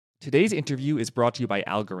Today's interview is brought to you by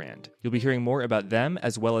Algorand. You'll be hearing more about them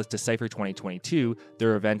as well as Decipher 2022,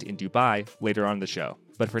 their event in Dubai, later on in the show.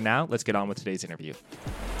 But for now, let's get on with today's interview.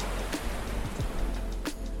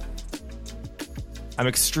 I'm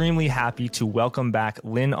extremely happy to welcome back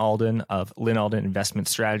Lyn Alden of Lyn Alden Investment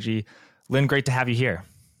Strategy. Lyn, great to have you here.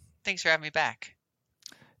 Thanks for having me back.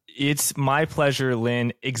 It's my pleasure,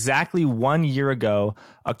 Lyn. Exactly 1 year ago,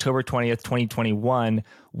 October 20th, 2021,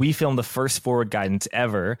 we filmed the first forward guidance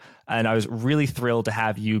ever, and I was really thrilled to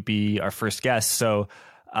have you be our first guest. So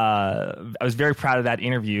I was very proud of that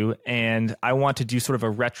interview, and I want to do sort of a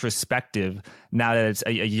retrospective now that it's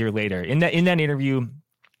a year later. In that interview,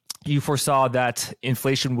 you foresaw that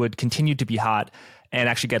inflation would continue to be hot and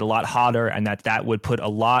actually get a lot hotter, and that would put a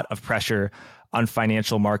lot of pressure on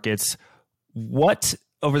financial markets. What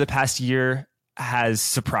over the past year has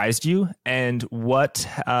surprised you, and what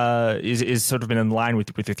is sort of been in line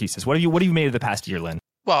with your thesis? What have you made of the past year, Lyn?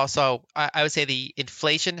 Well, so I would say the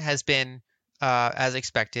inflation has been as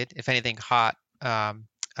expected, if anything, hot,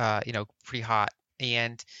 pretty hot.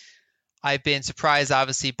 And I've been surprised,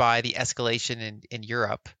 obviously, by the escalation in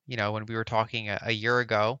Europe. You know, when we were talking a year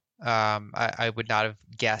ago, I would not have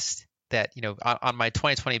guessed that, on my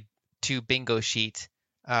 2022 bingo sheet,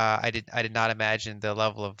 I did not imagine the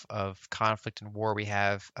level of conflict and war we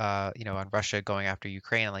have, on Russia going after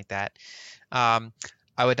Ukraine like that. I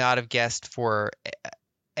would not have guessed for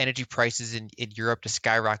energy prices in Europe to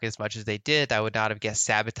skyrocket as much as they did. I would not have guessed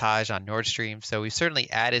sabotage on Nord Stream. So we've certainly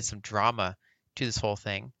added some drama to this whole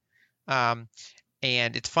thing. And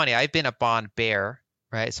it's funny, I've been a bond bear,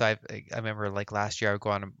 right? So I remember like last year I would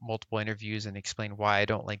go on multiple interviews and explain why I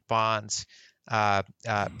don't like bonds.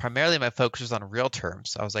 Primarily my focus was on real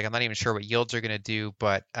terms. I was like, I'm not even sure what yields are going to do,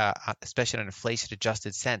 but especially in an inflation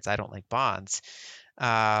adjusted sense, I don't like bonds.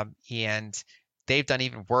 And they've done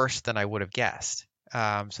even worse than I would have guessed.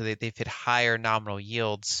 So they've hit higher nominal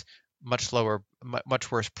yields, much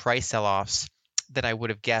worse price sell-offs than I would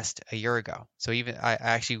have guessed a year ago. So even I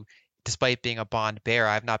actually, despite being a bond bear,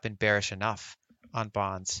 I've not been bearish enough on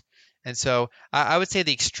bonds. And so I would say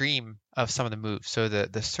the extreme of some of the moves. So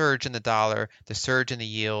the surge in the dollar, the surge in the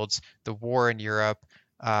yields, the war in Europe,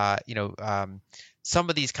 some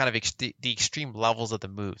of these kind of the extreme levels of the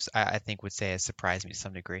moves, I think would say has surprised me to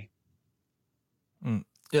some degree.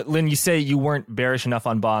 Lyn, you say you weren't bearish enough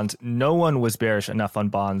on bonds. No one was bearish enough on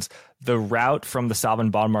bonds. The rout from the sovereign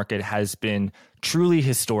bond market has been truly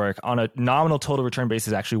historic on a nominal total return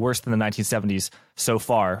basis, actually worse than the 1970s so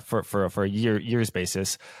far for a year's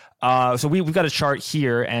basis. So we've got a chart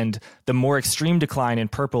here, and the more extreme decline in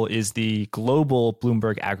purple is the global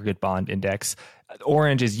Bloomberg Aggregate Bond Index.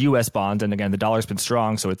 Orange is U.S. bonds, and again, the dollar's been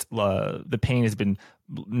strong, so it's the pain has been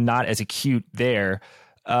not as acute there.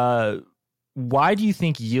 Why do you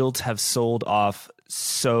think yields have sold off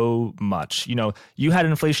so much? You had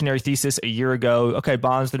an inflationary thesis a year ago. Okay,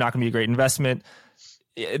 bonds, they're not going to be a great investment.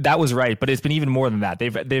 That was right, but it's been even more than that.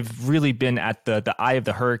 They've really been at the eye of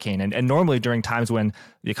the hurricane, and normally during times when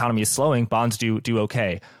the economy is slowing, bonds do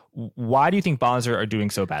okay. Why do you think bonds are doing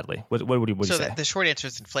so badly? What would you say? So the short answer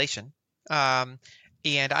is inflation. And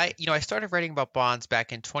I started writing about bonds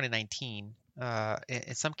back in 2019.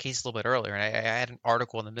 In some cases a little bit earlier, and I had an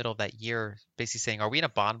article in the middle of that year basically saying, are we in a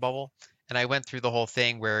bond bubble? And I went through the whole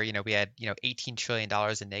thing where we had $18 trillion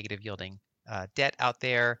in negative yielding debt out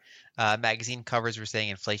there. Magazine covers were saying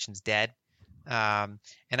inflation's dead, and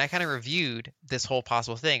I kind of reviewed this whole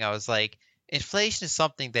possible thing. I was like, inflation is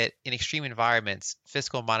something that in extreme environments,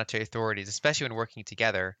 fiscal and monetary authorities, especially when working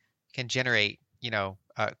together, can generate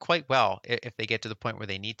quite well if they get to the point where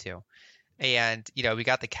they need to. And we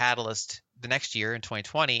got the catalyst the next year in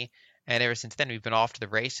 2020, and ever since then we've been off to the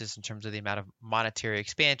races in terms of the amount of monetary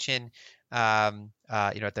expansion, at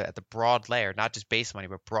the broad layer, not just base money,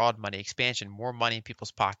 but broad money expansion, more money in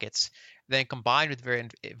people's pockets. Then combined with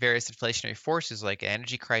various inflationary forces like an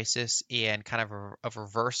energy crisis and kind of a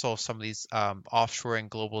reversal of some of these offshoring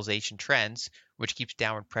globalization trends, which keeps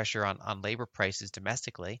downward pressure on labor prices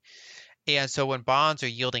domestically. And so when bonds are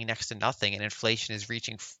yielding next to nothing and inflation is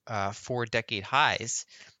reaching 4-decade highs,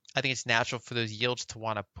 I think it's natural for those yields to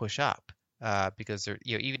want to push up because they're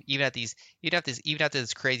even after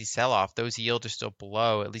this crazy sell-off, those yields are still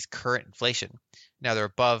below at least current inflation. Now they're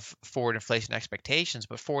above forward inflation expectations,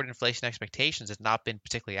 but forward inflation expectations have not been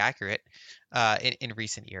particularly accurate in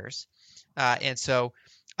recent years. And so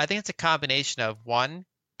I think it's a combination of one,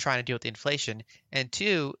 trying to deal with the inflation, and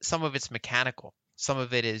two, some of it's mechanical. Some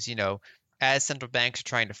of it is, as central banks are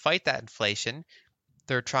trying to fight that inflation,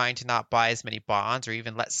 they're trying to not buy as many bonds or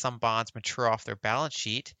even let some bonds mature off their balance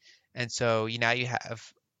sheet. And so now you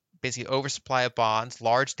have basically oversupply of bonds,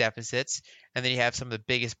 large deficits, and then you have some of the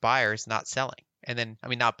biggest buyers not selling, and then I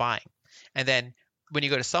mean not buying. And then when you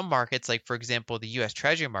go to some markets, like for example the U.S.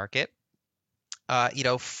 Treasury market,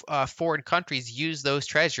 foreign countries use those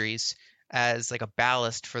treasuries as like a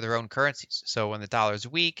ballast for their own currencies. So when the dollar is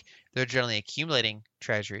weak, they're generally accumulating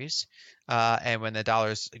treasuries, and when the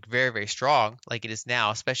dollar is very, very strong, like it is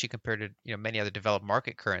now, especially compared to many other developed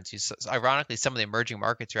market currencies. So ironically, some of the emerging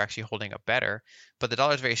markets are actually holding up better, but the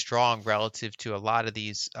dollar is very strong relative to a lot of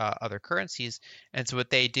these other currencies. And so what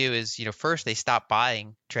they do is, first they stop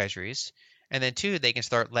buying treasuries. And then two, they can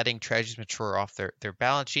start letting treasuries mature off their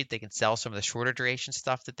balance sheet. They can sell some of the shorter duration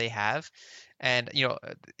stuff that they have. And,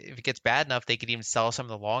 if it gets bad enough, they could even sell some of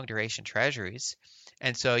the long duration treasuries.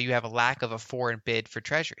 And so you have a lack of a foreign bid for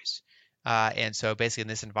treasuries. And so basically in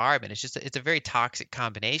this environment, it's a very toxic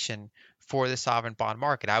combination for the sovereign bond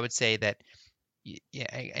market. I would say that,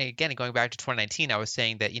 yeah, again, going back to 2019, I was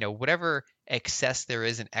saying that, whatever excess there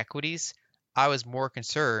is in equities, I was more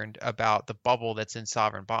concerned about the bubble that's in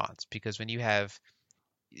sovereign bonds, because when you have,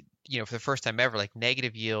 for the first time ever, like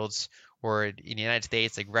negative yields, or in the United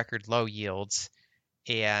States, like record low yields,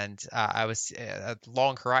 and I was at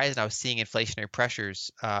long horizon, I was seeing inflationary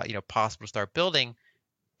pressures, possible to start building.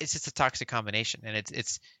 It's just a toxic combination, and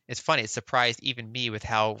it's funny. It surprised even me with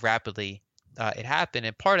how rapidly it happened,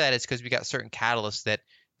 and part of that is because we got certain catalysts that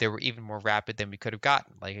they were even more rapid than we could have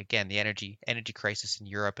gotten. Like again, the energy crisis in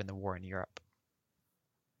Europe and the war in Europe.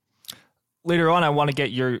 Later on, I want to get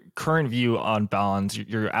your current view on bonds,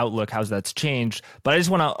 your outlook, how that's changed. But I just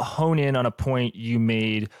want to hone in on a point you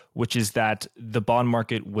made, which is that the bond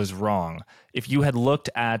market was wrong. If you had looked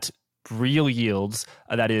at real yields,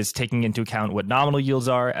 that is taking into account what nominal yields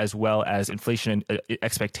are as well as inflation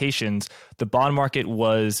expectations, the bond market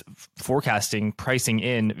was forecasting, pricing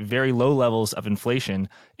in very low levels of inflation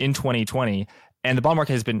in 2020. And the bond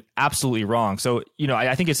market has been absolutely wrong. So,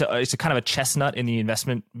 I think it's a kind of a chestnut in the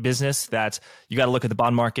investment business that you got to look at the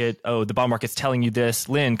bond market. Oh, the bond market's telling you this.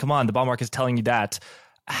 Lynn, come on, the bond market's telling you that.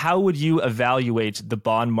 How would you evaluate the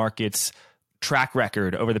bond market's track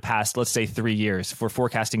record over the past, let's say, 3 years for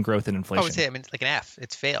forecasting growth and inflation? I would say, it's like an F.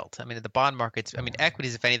 It's failed. The bond markets,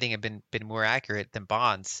 equities, if anything, have been more accurate than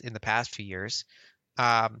bonds in the past few years.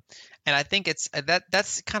 And I think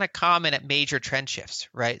that's kind of common at major trend shifts,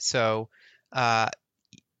 right? So,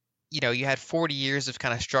 you had 40 years of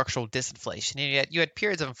kind of structural disinflation. And you had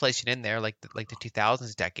periods of inflation in there, like the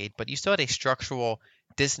 2000s decade, but you still had a structural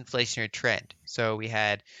disinflationary trend. So we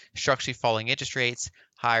had structurally falling interest rates,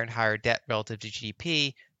 higher and higher debt relative to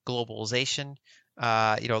GDP, globalization.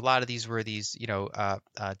 A lot of these were these,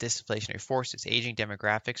 disinflationary forces. Aging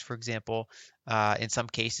demographics, for example, in some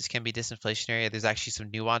cases can be disinflationary. There's actually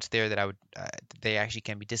some nuance there that they actually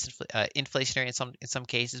can be inflationary in some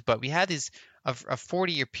cases. But we had these a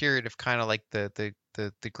 40-year period of kind of like the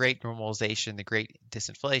great normalization, the great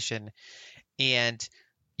disinflation, and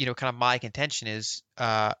kind of my contention is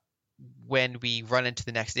when we run into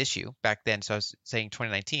the next issue back then. So I was saying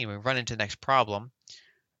 2019, when we run into the next problem.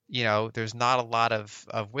 There's not a lot of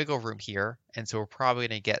wiggle room here, and so we're probably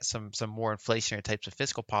going to get some more inflationary types of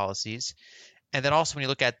fiscal policies. And then also when you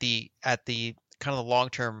look at the kind of the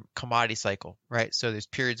long-term commodity cycle, right? So there's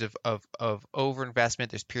periods of overinvestment,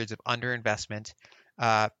 there's periods of underinvestment.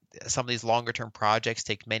 Some of these longer-term projects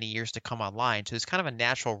take many years to come online, so there's kind of a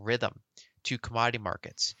natural rhythm to commodity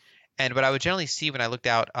markets. And what I would generally see when I looked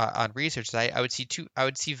out on research is I would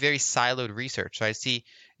see very siloed research. So I see,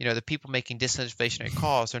 the people making disinflationary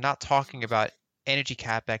calls, they're not talking about energy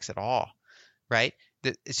capex at all, right?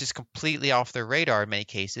 It's just completely off their radar in many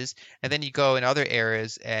cases. And then you go in other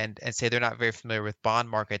areas and say they're not very familiar with bond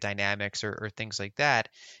market dynamics or things like that.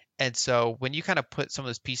 And so when you kind of put some of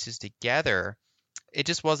those pieces together, it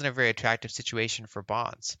just wasn't a very attractive situation for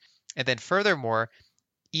bonds. And then furthermore,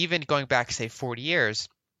 even going back, say, 40 years,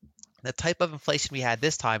 the type of inflation we had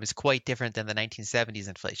this time is quite different than the 1970s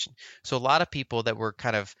inflation. So a lot of people that were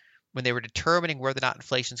kind of, when they were determining whether or not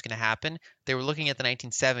inflation is going to happen, they were looking at the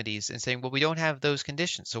 1970s and saying, well, we don't have those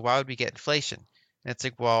conditions, so why would we get inflation? And it's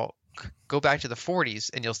like, well, go back to the 40s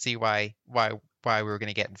and you'll see why we were going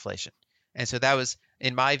to get inflation. And so that was,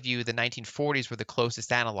 in my view, the 1940s were the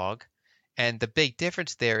closest analog. And the big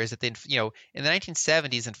difference there is that in the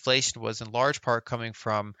 1970s, inflation was in large part coming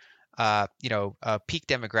from peak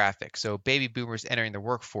demographics. So baby boomers entering the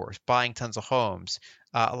workforce, buying tons of homes,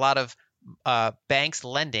 a lot of banks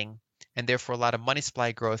lending, and therefore a lot of money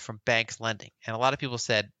supply growth from banks lending. And a lot of people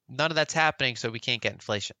said, none of that's happening, so we can't get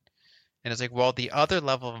inflation. And it's like, well, the other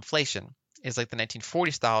level of inflation is like the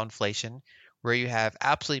 1940 style inflation, where you have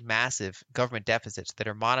absolutely massive government deficits that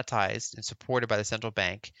are monetized and supported by the central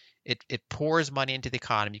bank. It pours money into the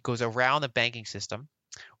economy, goes around the banking system,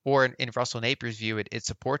 or in Russell Napier's view, it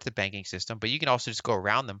supports the banking system, but you can also just go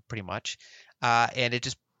around them pretty much, and it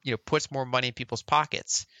just puts more money in people's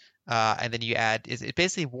pockets, and then you add it's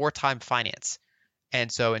basically wartime finance.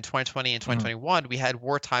 And so in 2020 and 2021, we had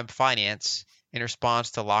wartime finance in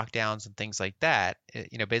response to lockdowns and things like that.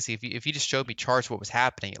 Basically, if you just showed me charts of what was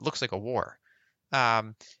happening, it looks like a war.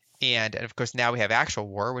 And of course now we have actual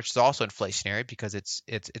war, which is also inflationary because it's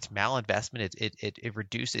malinvestment. It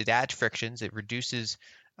reduces, it adds frictions, it reduces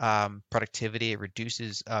productivity, it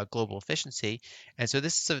reduces global efficiency, and so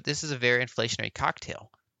this is a very inflationary cocktail.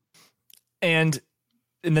 And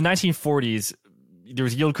in the 1940s, there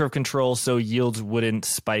was yield curve control, so yields wouldn't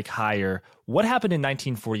spike higher. What happened in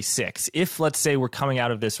 1946? If, let's say, we're coming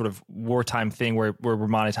out of this sort of wartime thing where we're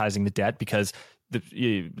monetizing the debt because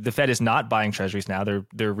the Fed is not buying treasuries now.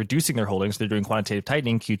 They're reducing their holdings. They're doing quantitative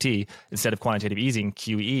tightening, QT, instead of quantitative easing,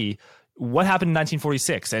 QE. What happened in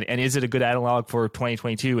 1946? And is it a good analog for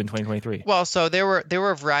 2022 and 2023? Well, so there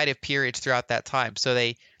were a variety of periods throughout that time. So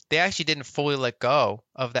they actually didn't fully let go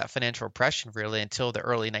of that financial repression really until the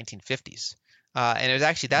early 1950s. And it was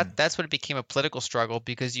actually that's when it became a political struggle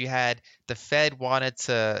because you had the Fed wanted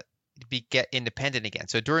to get independent again.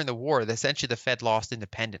 So during the war, essentially the Fed lost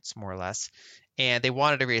independence more or less, and they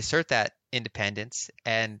wanted to reassert that independence.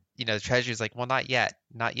 And the Treasury is like, well, not yet,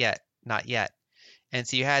 not yet, not yet. And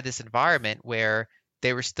so you had this environment where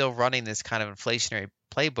they were still running this kind of inflationary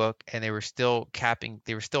playbook, and they were still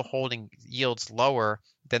holding yields lower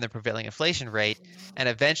than the prevailing inflation rate, and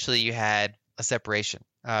eventually you had a separation.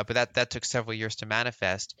 But that took several years to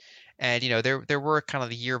manifest. And there were kind of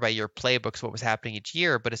the year by year playbooks, what was happening each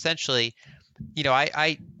year. But essentially,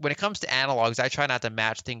 I when it comes to analogs, I try not to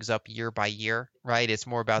match things up year by year, right? It's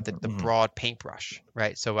more about the broad paintbrush,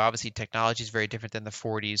 right? So obviously technology is very different than the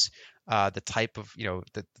 40s. The type of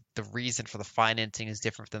the reason for the financing is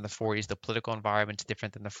different than the 40s. The political environment is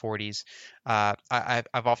different than the 40s.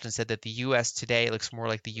 I've often said that the U.S. today looks more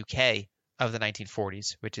like the U.K. of the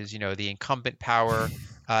 1940s, which is the incumbent power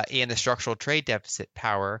and the structural trade deficit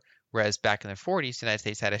power, whereas back in the 40s, the United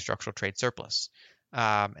States had a structural trade surplus.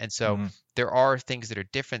 And so there are things that are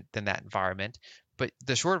different than that environment. But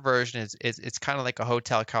the short version is it's kind of like a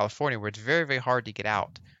Hotel California, where it's very, very hard to get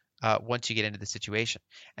out once you get into the situation.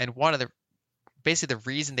 And one of the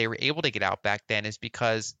reason they were able to get out back then is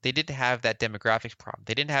because they didn't have that demographics problem.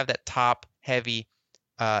 They didn't have that top heavy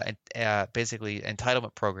basically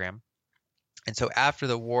entitlement program. And so after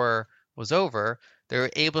the war was over, they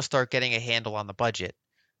were able to start getting a handle on the budget.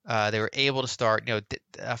 They were able to start,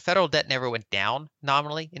 federal debt never went down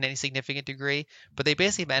nominally in any significant degree, but they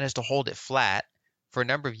basically managed to hold it flat for a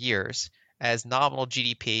number of years as nominal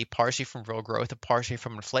GDP, partially from real growth and partially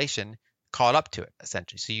from inflation, caught up to it,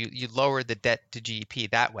 essentially. So you lowered the debt to GDP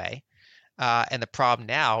that way. And the problem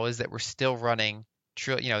now is that we're still running,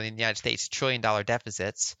 in the United States, $1 trillion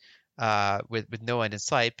deficits. With no end in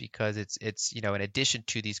sight, because it's in addition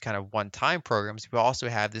to these kind of one-time programs, we also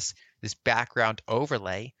have this background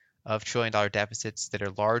overlay of $1 trillion deficits that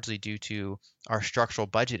are largely due to our structural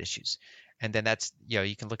budget issues. And then that's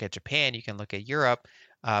you can look at Japan, you can look at Europe,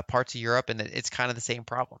 parts of Europe, and it's kind of the same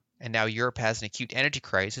problem. And now Europe has an acute energy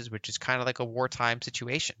crisis, which is kind of like a wartime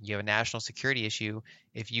situation. You have a national security issue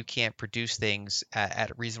if you can't produce things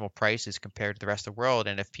at reasonable prices compared to the rest of the world,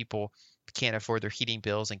 and if people can't afford their heating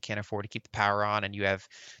bills and can't afford to keep the power on, and you have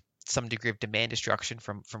some degree of demand destruction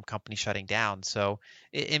from companies shutting down. So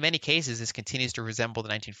in many cases, this continues to resemble the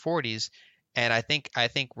 1940s, and I think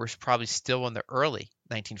we're probably still in the early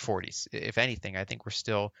 1940s. If anything, I think we're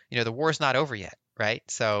still, the war's not over yet, right?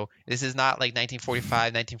 So this is not like 1945,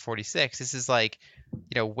 1946. This is like,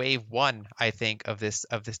 wave one, I think, of this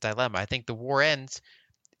dilemma. I think the war ends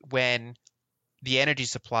when the energy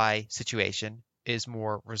supply situation is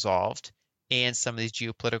more resolved and some of these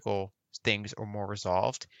geopolitical things are more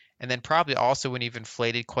resolved. And then probably also when you've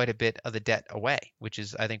inflated quite a bit of the debt away, which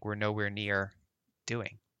is, I think, we're nowhere near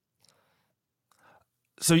doing.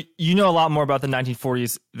 So you know a lot more about the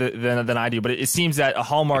 1940s than I do, but it seems that a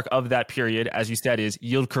hallmark of that period, as you said, is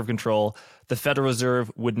yield curve control. The Federal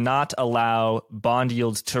Reserve would not allow bond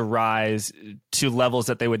yields to rise to levels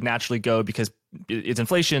that they would naturally go because it's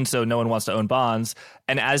inflation, so no one wants to own bonds.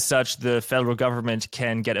 And as such, the federal government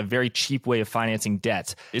can get a very cheap way of financing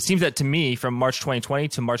debt. It seems that to me, from March 2020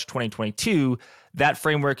 to March 2022, that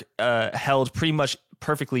framework held pretty much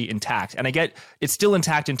perfectly intact. And I get it's still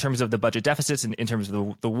intact in terms of the budget deficits and in terms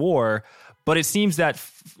of the war, but it seems that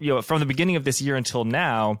from the beginning of this year until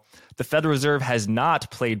now, the Federal Reserve has not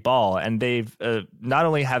played ball, and they've not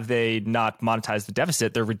only have they not monetized the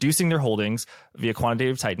deficit, they're reducing their holdings via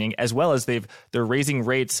quantitative tightening, as well as they're raising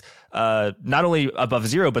rates not only above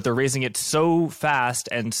zero, but they're raising it so fast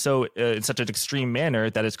and so in such an extreme manner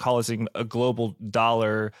that it's causing a global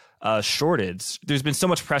dollar shortage. There's been so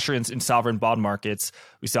much pressure in sovereign bond markets.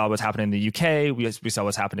 We saw what's happening in the UK. We saw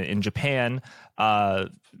what's happening in Japan.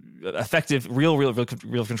 Effective real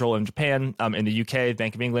control in Japan. In the UK,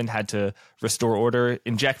 Bank of England had to restore order,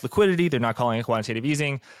 inject liquidity. They're not calling it quantitative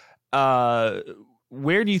easing.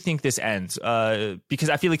 Where do you think this ends?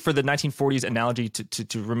 Because I feel like for the 1940s analogy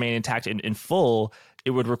to remain intact in full, it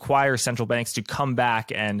would require central banks to come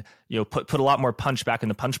back and put a lot more punch back in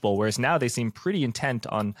the punch bowl. Whereas now they seem pretty intent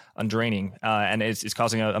on draining, and it's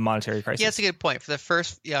causing a monetary crisis. Yeah, that's a good point. For the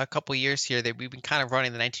first couple of years here, we've been kind of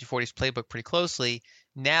running the 1940s playbook pretty closely.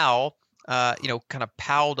 Now, kind of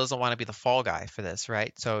Powell doesn't want to be the fall guy for this,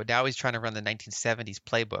 right? So now he's trying to run the 1970s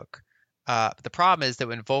playbook. But the problem is that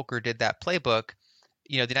when Volcker did that playbook,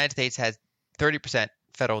 the United States has 30%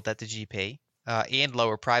 federal debt to GDP and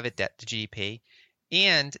lower private debt to GDP.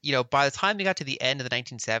 And, by the time you got to the end of the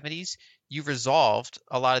 1970s, you resolved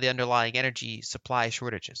a lot of the underlying energy supply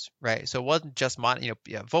shortages, right? So it wasn't just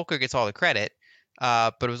Volcker gets all the credit,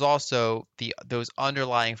 but it was also those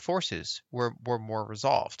underlying forces were more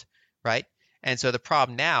resolved, right? And so the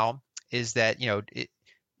problem now is that,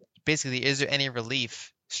 basically, is there any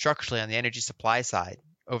relief structurally on the energy supply side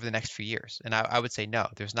over the next few years? And I would say no.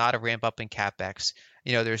 There's not a ramp up in CapEx.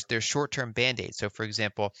 There's short-term band-aids. So, for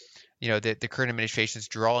example, the current administration is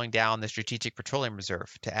drawing down the Strategic Petroleum Reserve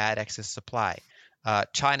to add excess supply.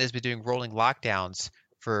 China has been doing rolling lockdowns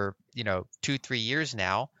for 2-3 years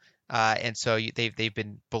now, and so they've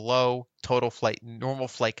been below normal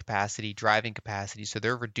flight capacity, driving capacity. So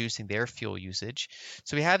they're reducing their fuel usage.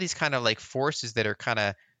 So we have these kind of like forces that are kind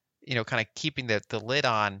of keeping the lid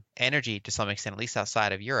on energy to some extent, at least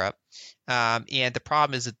outside of Europe. And the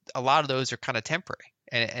problem is that a lot of those are kind of temporary,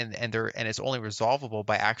 and it's only resolvable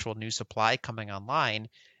by actual new supply coming online,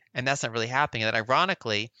 and that's not really happening. And then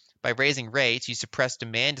ironically, by raising rates, you suppress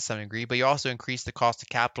demand to some degree, but you also increase the cost of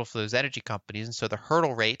capital for those energy companies, and so the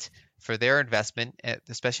hurdle rate for their investment,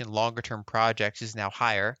 especially in longer term projects, is now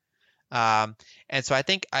higher. And so I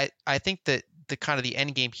think that the kind of the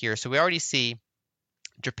end game here. So we already see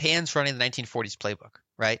Japan's running the 1940s playbook,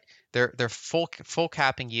 right? They're full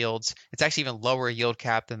capping yields. It's actually even lower yield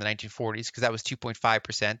cap than the 1940s because that was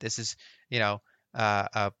 2.5%. This is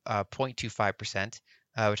 0.25%,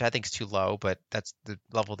 which I think is too low, but that's the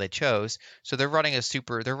level they chose. So they're running a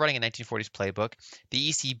 1940s playbook. The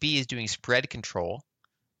ECB is doing spread control,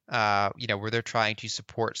 where they're trying to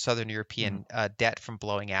support Southern European debt from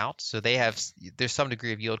blowing out. So there's some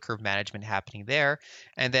degree of yield curve management happening there.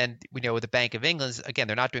 And then with the Bank of England, again,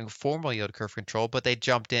 they're not doing formal yield curve control, but they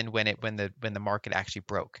jumped in when the market actually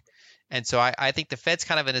broke. And so I think the Fed's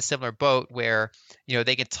kind of in a similar boat where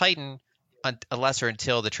they can tighten unless or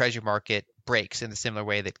until the Treasury market breaks in the similar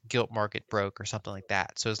way that gilt market broke or something like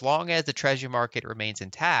that. So as long as the Treasury market remains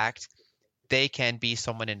intact, they can be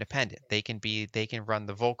somewhat independent. They can run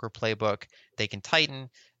the Volcker playbook. They can tighten.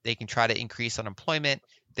 They can try to increase unemployment.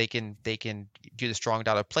 They can do the strong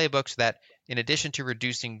dollar playbook so that in addition to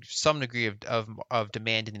reducing some degree of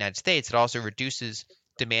demand in the United States, it also reduces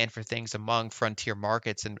demand for things among frontier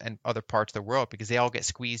markets and other parts of the world because they all get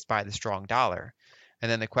squeezed by the strong dollar.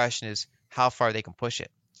 And then the question is how far they can push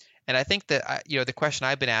it. And I think that the question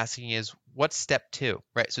I've been asking is what's step 2,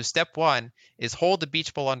 right? So step 1 is hold the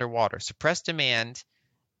beach ball underwater, suppress demand,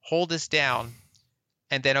 hold this down,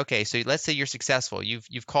 and then so let's say you're successful.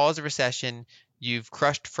 You've caused a recession, you've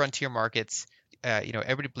crushed frontier markets.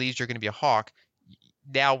 Everybody believes you're going to be a hawk.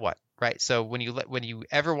 Now what, right? So when you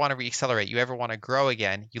ever want to reaccelerate, you ever want to grow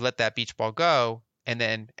again, you let that beach ball go, and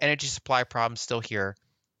then energy supply problems still here.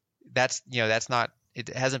 That's not, it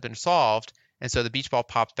hasn't been solved. And so the beach ball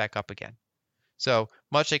pops back up again. So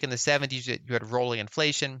much like in the 70s, you had rolling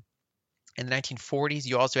inflation. In the 1940s,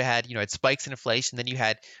 you also had, spikes in inflation. Then you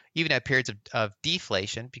even had periods of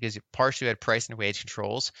deflation because partially you had price and wage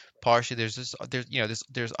controls. Partially there's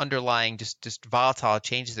underlying just volatile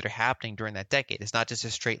changes that are happening during that decade. It's not just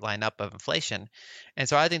a straight line up of inflation. And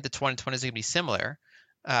so I think the 2020 is going to be similar,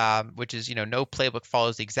 which is, no playbook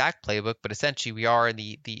follows the exact playbook, but essentially we are in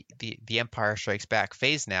the Empire Strikes Back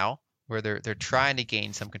phase now, where they're trying to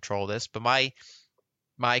gain some control of this. But my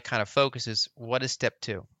kind of focus is what is step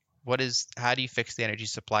 2? How do you fix the energy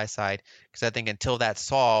supply side? Because I think until that's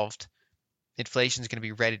solved, inflation is going to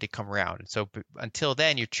be ready to come around. And so until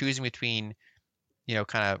then, you're choosing between,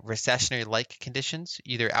 kind of recessionary-like conditions,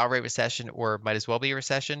 either outright recession or might as well be a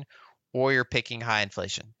recession, or you're picking high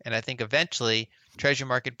inflation. And I think eventually treasury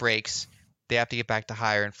market breaks, they have to get back to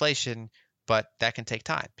higher inflation, but that can take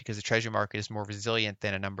time because the treasury market is more resilient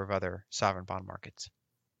than a number of other sovereign bond markets.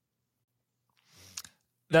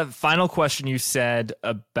 That final question you said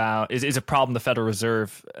about is a problem the Federal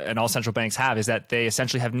Reserve and all central banks have, is that they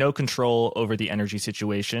essentially have no control over the energy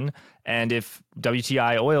situation. And if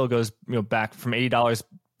WTI oil goes back from $80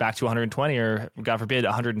 back to 120 or God forbid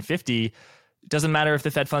 150, it doesn't matter if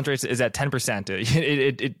the Fed funds rate is at 10%.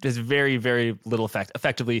 It has very, very little effect,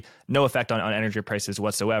 effectively no effect on energy prices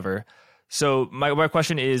whatsoever. So my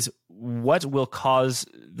question is, what will cause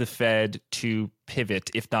the Fed to pivot,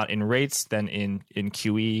 if not in rates, then in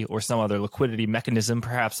QE or some other liquidity mechanism?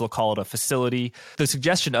 Perhaps they'll call it a facility. The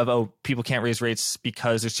suggestion of, people can't raise rates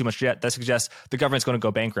because there's too much debt, that suggests the government's going to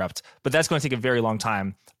go bankrupt. But that's going to take a very long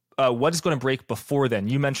time. What is going to break before then?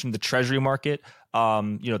 You mentioned the treasury market.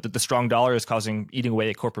 The strong dollar is eating away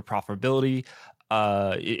at corporate profitability.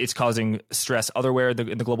 It's causing stress elsewhere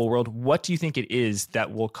in the global world. What do you think it is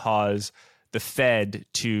that will cause the Fed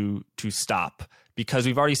to stop? Because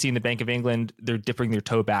we've already seen the Bank of England, they're dipping their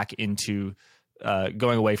toe back into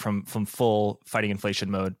going away from full fighting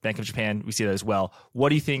inflation mode. Bank of Japan, we see that as well. What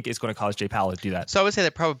do you think is going to cause Jay Powell to do that? So I would say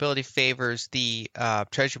that probability favors the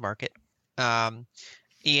treasury market. And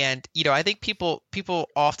I think people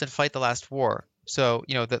often fight the last war. So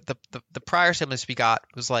the prior stimulus we got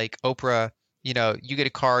was like Oprah, you get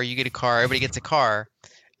a car, everybody gets a car.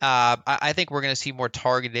 I think we're going to see more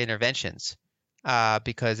targeted interventions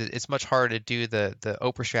because it's much harder to do the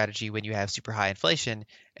Oprah strategy when you have super high inflation,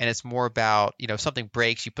 and it's more about if something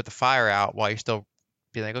breaks, you put the fire out while you're still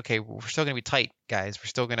being like, okay, we're still going to be tight, guys, we're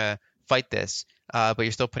still going to fight this, but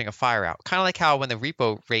you're still putting a fire out. Kind of like how when the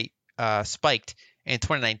repo rate spiked in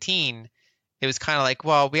 2019, it was kind of like,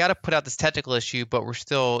 well, we got to put out this technical issue, but we're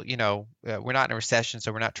still, we're not in a recession,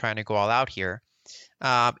 so we're not trying to go all out here.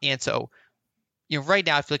 And so, right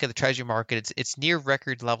now, if you look at the treasury market, it's near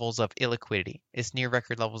record levels of illiquidity. It's near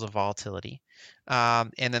record levels of volatility.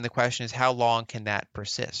 And then the question is, how long can that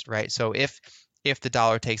persist, right? So if the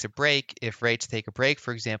dollar takes a break, if rates take a break,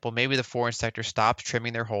 for example, maybe the foreign sector stops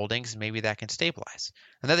trimming their holdings, and maybe that can stabilize.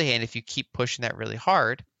 On the other hand, if you keep pushing that really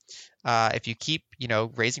hard, if you keep,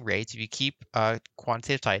 raising rates, if you keep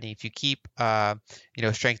quantitative tightening, if you keep,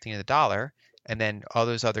 strengthening the dollar, and then all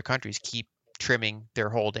those other countries keep trimming their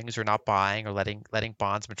holdings or not buying or letting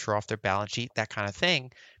bonds mature off their balance sheet, that kind of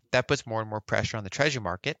thing, that puts more and more pressure on the treasury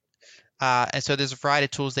market. And so there's a variety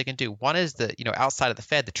of tools they can do. One is outside of the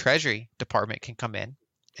Fed, the Treasury Department can come in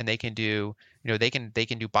and they can do, they can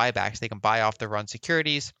do buybacks. They can buy off the run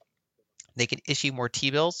securities. They can issue more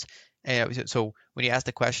T-bills. And so when you ask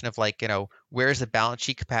the question of where's the balance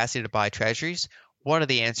sheet capacity to buy treasuries, one of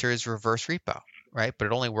the answers is reverse repo, right? But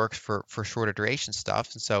it only works for shorter duration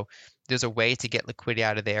stuff. And so there's a way to get liquidity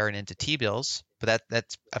out of there and into T-bills, but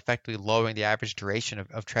that's effectively lowering the average duration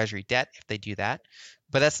of treasury debt if they do that.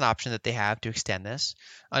 But that's an option that they have to extend this.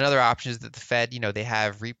 Another option is that the Fed, they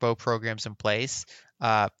have repo programs in place.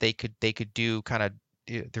 They could do kind of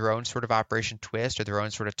their own sort of Operation Twist or their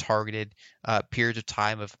own sort of targeted periods of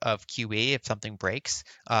time of QE if something breaks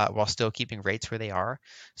while still keeping rates where they are.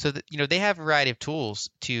 So that, they have a variety of tools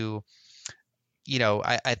to,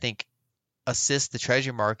 I think, assist the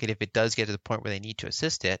treasury market if it does get to the point where they need to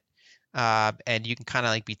assist it. And you can kind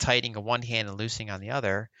of be tightening on one hand and loosening on the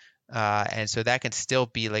other. And so that can still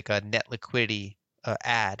be like a net liquidity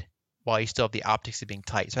add while you still have the optics of being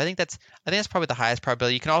tight. So I think that's probably the highest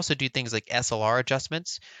probability. You can also do things like SLR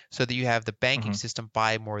adjustments so that you have the banking system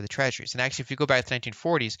buy more of the treasuries. And actually, if you go back to the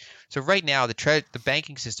 1940s, so right now the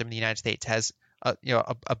banking system in the United States has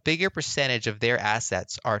a bigger percentage of their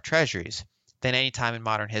assets are treasuries than any time in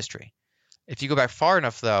modern history. If you go back far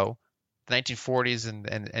enough, though, the 1940s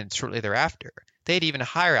and shortly thereafter, they had even a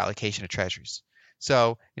higher allocation of treasuries.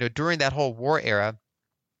 So during that whole war era,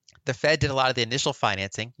 the Fed did a lot of the initial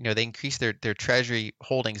financing. They increased their treasury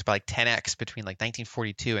holdings by 10x between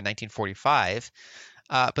 1942 and 1945.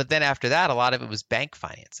 But then after that, a lot of it was bank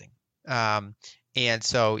financing. And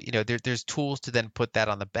so, there's tools to then put that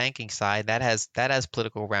on the banking side. That has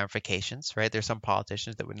political ramifications, right? There's some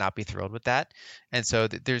politicians that would not be thrilled with that. And so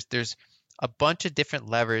there's a bunch of different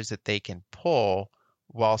levers that they can pull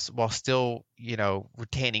while still,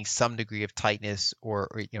 retaining some degree of tightness or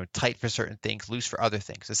tight for certain things, loose for other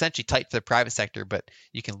things. Essentially tight for the private sector, but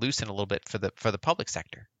you can loosen a little bit for the public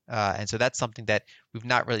sector. And so that's something that we've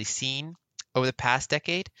not really seen over the past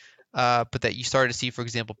decade, but that you started to see, for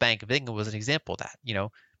example, Bank of England was an example of that,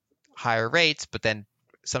 higher rates, but then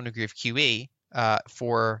some degree of QE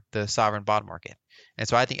for the sovereign bond market. And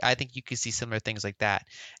so I think you can see similar things like that.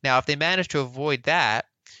 Now, if they manage to avoid that,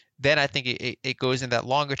 then I think it goes in that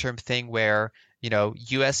longer term thing where,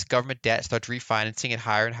 U.S. government debt starts refinancing at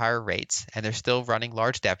higher and higher rates, and they're still running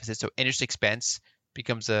large deficits. So interest expense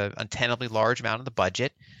becomes a untenably large amount of the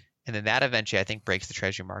budget. And then that eventually, I think, breaks the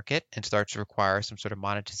treasury market and starts to require some sort of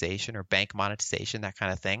monetization or bank monetization, that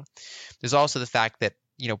kind of thing. There's also the fact that,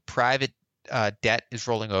 private debt is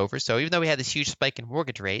rolling over. So even though we had this huge spike in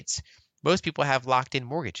mortgage rates, most people have locked in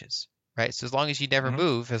mortgages, right? So as long as you never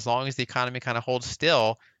move, as long as the economy kind of holds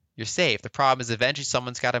still, you're safe. The problem is eventually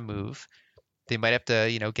someone's got to move. They might have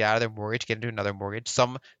to, get out of their mortgage, get into another mortgage.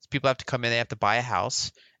 Some people have to come in, they have to buy a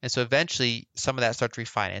house. And so eventually some of that starts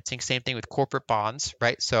refinancing. Same thing with corporate bonds,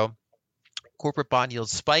 right? So corporate bond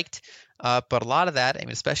yields spiked, but a lot of that,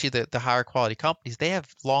 especially the higher quality companies, they have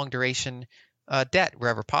long duration debt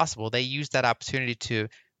wherever possible. They use that opportunity to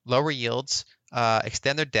lower yields,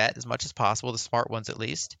 extend their debt as much as possible, the smart ones at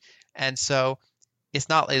least. And so it's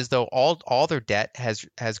not as though all their debt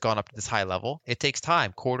has gone up to this high level. It takes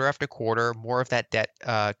time. Quarter after quarter, more of that debt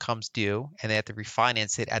comes due, and they have to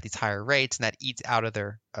refinance it at these higher rates, and that eats out of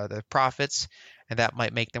their profits, and that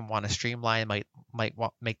might make them want to streamline, might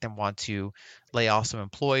make them want to lay off some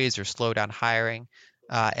employees or slow down hiring.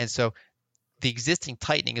 And so the existing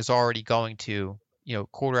tightening is already going to,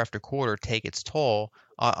 quarter after quarter take its toll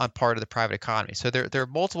on part of the private economy. So there are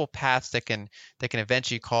multiple paths that can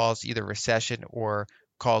eventually cause either recession or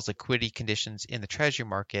cause liquidity conditions in the treasury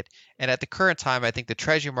market. And at the current time, I think the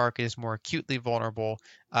treasury market is more acutely vulnerable,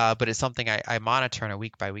 but it's something I monitor on a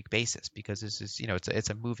week by week basis because this is, it's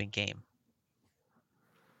a moving game.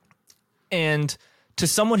 And to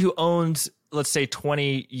someone who owns, let's say,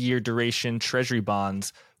 20-year duration treasury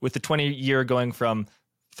bonds, with the 20-year going from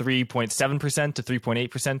 3.7% to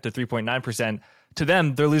 3.8% to 3.9%, to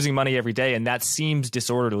them, they're losing money every day, and that seems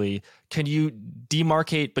disorderly. Can you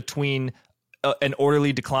demarcate between an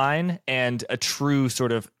orderly decline and a true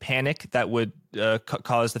sort of panic that would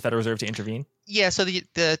cause the Federal Reserve to intervene? Yeah, so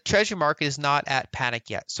the treasury market is not at panic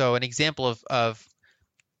yet. So an example of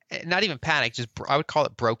not even panic, just I would call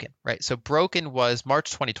it broken, right? So broken was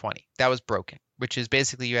March 2020. That was broken, which is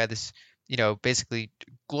basically you had this, basically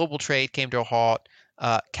global trade came to a halt.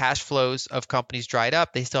 Cash flows of companies dried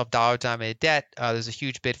up. They still have dollar-denominated debt. There's a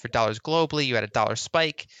huge bid for dollars globally. You had a dollar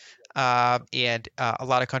spike, and a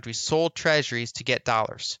lot of countries sold treasuries to get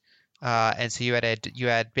dollars. And so you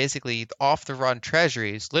had basically off-the-run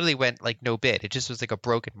treasuries literally went like no bid. It just was like a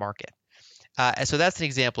broken market. And so that's an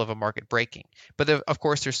example of a market breaking. But of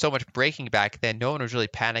course, there's so much breaking back then. No one was really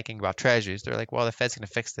panicking about treasuries. They're like, well, the Fed's going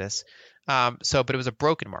to fix this. But it was a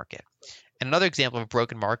broken market. And another example of a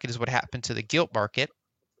broken market is what happened to the gilt market,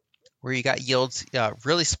 where you got yields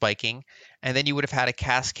really spiking, and then you would have had a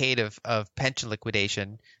cascade of pension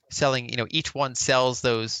liquidation, selling. Each one sells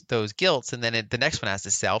those gilts, and then the next one has to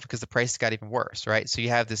sell because the price got even worse, right? So you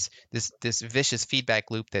have this vicious feedback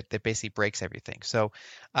loop that basically breaks everything. So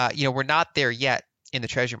we're not there yet in the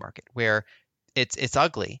treasury market where it's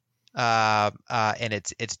ugly and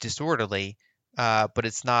it's disorderly. But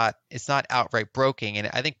it's not outright broken, and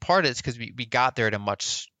I think part of it's because we got there at a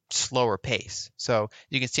much slower pace. So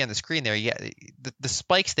you can see on the screen there, the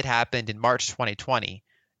spikes that happened in March 2020,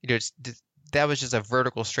 that was just a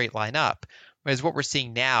vertical straight line up. Whereas what we're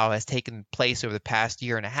seeing now has taken place over the past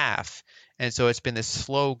year and a half, and so it's been this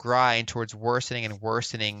slow grind towards worsening and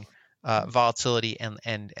worsening volatility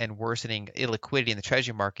and worsening illiquidity in the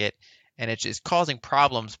treasury market. And it's causing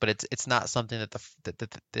problems, but it's not something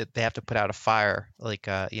that they have to put out a fire like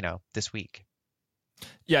this week.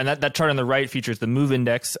 Yeah, and that chart on the right features the MOVE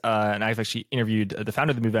Index, and I've actually interviewed the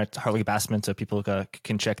founder of the MOVE Index, Harley Bassman, so people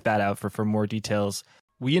can check that out for more details.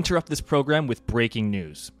 We interrupt this program with breaking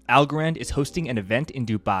news. Algorand is hosting an event in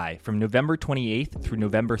Dubai from November 28th through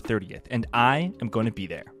November 30th, and I am going to be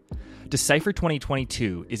there. Decipher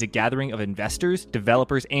 2022 is a gathering of investors,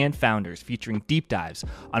 developers, and founders featuring deep dives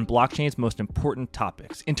on blockchain's most important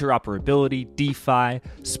topics: interoperability, DeFi,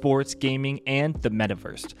 sports, gaming, and the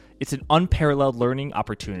metaverse. It's an unparalleled learning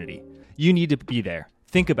opportunity. You need to be there.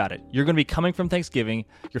 Think about it. You're going to be coming from Thanksgiving.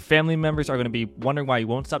 Your family members are going to be wondering why you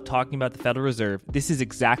won't stop talking about the Federal Reserve. This is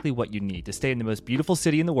exactly what you need to stay in the most beautiful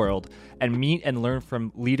city in the world and meet and learn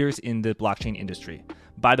from leaders in the blockchain industry.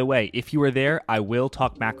 By the way, if you are there, I will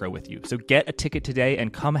talk macro with you. So get a ticket today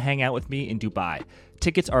and come hang out with me in Dubai.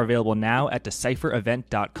 Tickets are available now at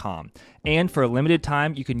decipherevent.com. And for a limited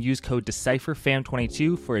time, you can use code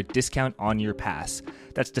DecipherFam22 for a discount on your pass.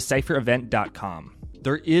 That's decipherevent.com.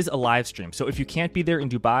 There is a live stream, so if you can't be there in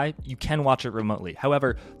Dubai, you can watch it remotely.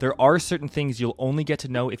 However, there are certain things you'll only get to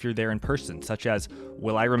know if you're there in person, such as,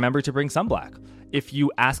 will I remember to bring sunblock? If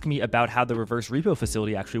you ask me about how the reverse repo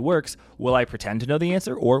facility actually works, will I pretend to know the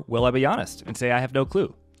answer, or will I be honest and say I have no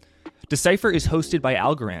clue? Decipher is hosted by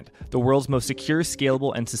Algorand, the world's most secure,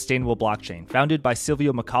 scalable, and sustainable blockchain. Founded by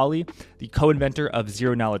Silvio Macaulay, the co-inventor of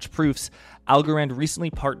zero-knowledge proofs, Algorand recently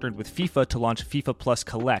partnered with FIFA to launch FIFA Plus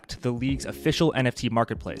Collect, the league's official NFT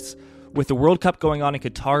marketplace. With the World Cup going on in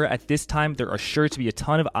Qatar at this time, there are sure to be a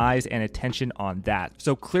ton of eyes and attention on that.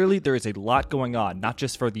 So clearly there is a lot going on, not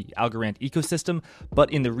just for the Algorand ecosystem,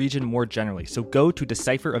 but in the region more generally. So go to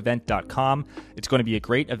decipherevent.com. It's going to be a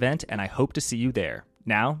great event, and I hope to see you there.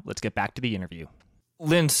 Now, let's get back to the interview.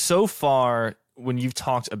 Lynn, so far, when you've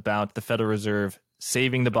talked about the Federal Reserve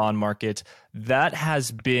saving the bond market, that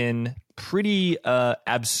has been pretty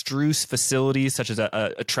abstruse facilities, such as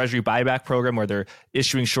a treasury buyback program where they're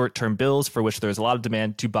issuing short-term bills for which there's a lot of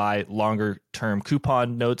demand to buy longer-term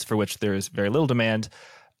coupon notes for which there's very little demand.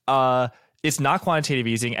 It's not quantitative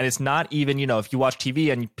easing, and it's not even, if you watch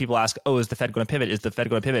TV and people ask, oh, is the Fed going to pivot? Is the Fed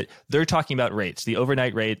going to pivot? They're talking about rates, the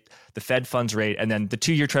overnight rate, the Fed funds rate, and then the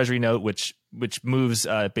 2-year Treasury note, which moves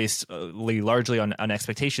basically largely on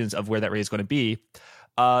expectations of where that rate is going to be.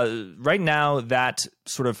 Right now, that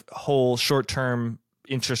sort of whole short-term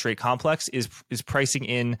interest rate complex is pricing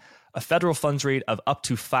in a federal funds rate of up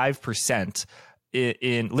to 5%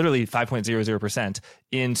 in literally 5.00%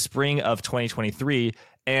 in spring of 2023.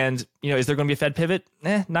 And, is there going to be a Fed pivot?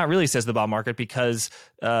 Not really, says the bond market, because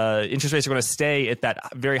interest rates are going to stay at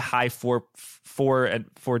that very high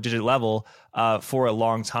four-digit level for a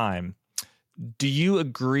long time. Do you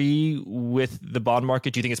agree with the bond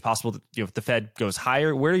market? Do you think it's possible that if the Fed goes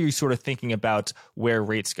higher? Where are you sort of thinking about where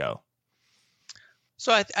rates go?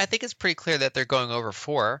 So I think it's pretty clear that they're going over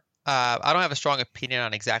 4. I don't have a strong opinion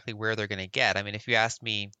on exactly where they're going to get. I mean, if you asked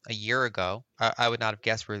me a year ago, I would not have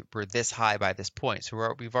guessed we're this high by this point.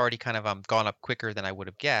 So we've already kind of gone up quicker than I would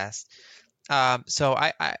have guessed. So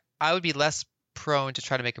I would be less prone to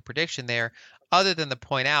try to make a prediction there, other than to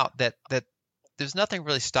point out that there's nothing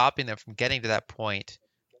really stopping them from getting to that point,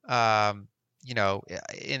 in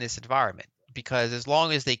this environment. Because as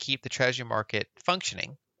long as they keep the treasury market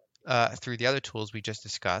functioning through the other tools we just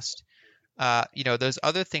discussed, those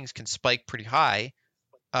other things can spike pretty high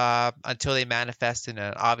until they manifest in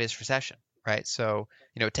an obvious recession, right? So,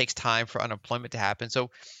 it takes time for unemployment to happen. So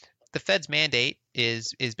the Fed's mandate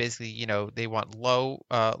is basically, they want low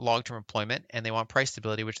long-term employment, and they want price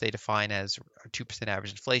stability, which they define as 2%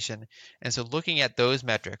 average inflation. And so looking at those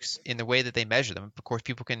metrics in the way that they measure them, of course,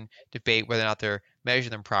 people can debate whether or not they're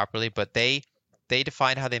measuring them properly, but they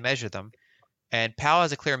define how they measure them. And Powell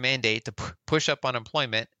has a clear mandate to push up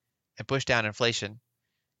unemployment and push down inflation.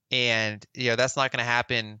 And, that's not going to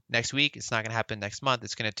happen next week. It's not going to happen next month.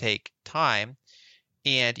 It's going to take time.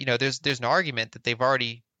 And, there's an argument that they've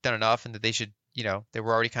already done enough, and that they should, they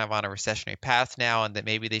were already kind of on a recessionary path now, and that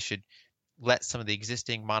maybe they should let some of the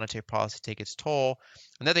existing monetary policy take its toll.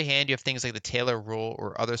 On the other hand, you have things like the Taylor rule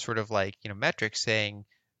or other sort of metrics saying,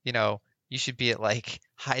 you should be at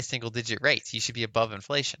high single digit rates. You should be above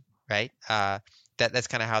inflation, right? That's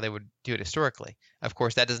kind of how they would do it historically. Of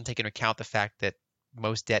course, that doesn't take into account the fact that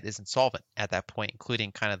most debt is insolvent at that point,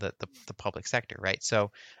 including kind of the public sector, right?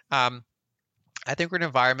 So I think we're in an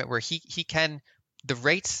environment where he can, the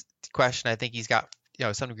rates question, I think he's got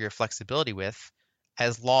some degree of flexibility with,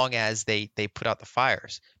 as long as they put out the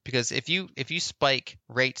fires. Because if you spike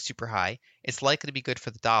rates super high, it's likely to be good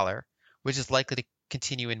for the dollar, which is likely to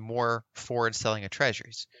continue in more forward selling of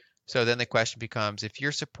treasuries. So then the question becomes, if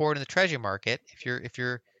you're supporting the treasury market, if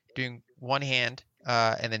you're doing one hand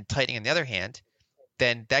and then tightening in the other hand,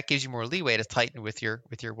 then that gives you more leeway to tighten with your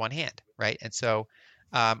one hand, right? And so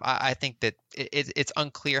I think that it's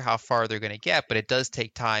unclear how far they're going to get, but it does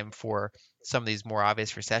take time for some of these more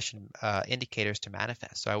obvious recession indicators to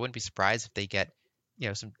manifest. So I wouldn't be surprised if they get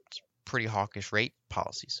some pretty hawkish rate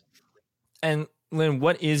policies. And Lynn,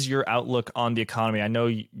 what is your outlook on the economy? I know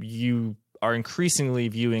you are increasingly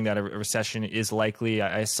viewing that a recession is likely.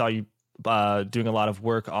 I saw you doing a lot of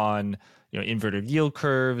work on inverted yield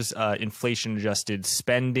curves, inflation-adjusted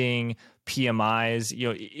spending, PMIs.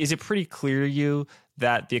 Is it pretty clear to you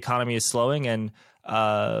that the economy is slowing? And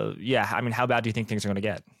how bad do you think things are going to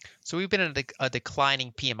get? So we've been in a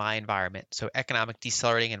declining PMI environment, so economic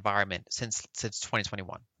decelerating environment since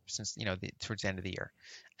 2021, since towards the end of the year.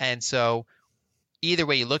 And so either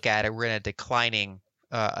way you look at it, we're in a declining,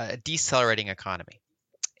 a decelerating economy.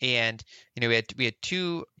 And we had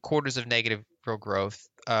 2 quarters of negative real growth.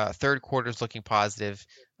 Third quarter is looking positive.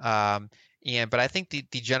 But I think the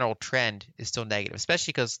general trend is still negative,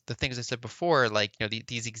 especially because the things I said before,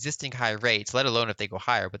 these existing high rates, let alone if they go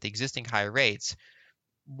higher, but the existing higher rates,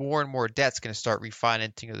 more and more debt's going to start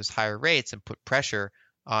refinancing those higher rates and put pressure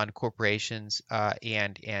on corporations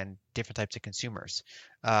and different types of consumers.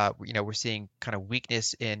 We're seeing kind of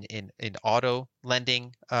weakness in auto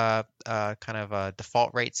lending,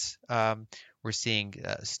 default rates. We're seeing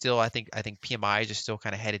still, I think PMIs are still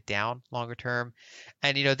kind of headed down longer term,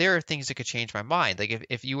 and there are things that could change my mind. Like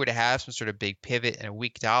if you were to have some sort of big pivot and a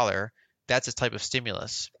weak dollar, that's a type of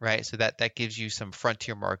stimulus, right? So that gives you some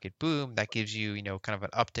frontier market boom. That gives you kind of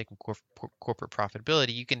an uptick in corporate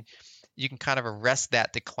profitability. You can kind of arrest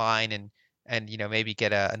that decline and maybe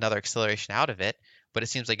get another acceleration out of it. But it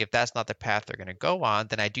seems like if that's not the path they're going to go on,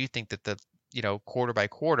 then I do think that the quarter by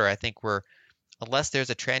quarter, I think unless there's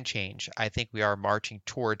a trend change, I think we are marching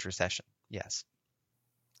towards recession. Yes.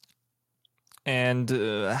 And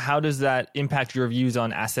how does that impact your views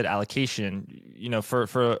on asset allocation? For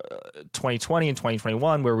 2020 and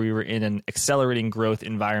 2021, where we were in an accelerating growth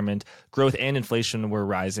environment, growth and inflation were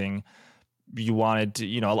rising. You wanted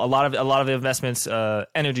to, a lot of investments,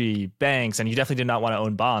 energy, banks, and you definitely did not want to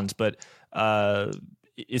own bonds. But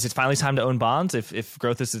is it finally time to own bonds if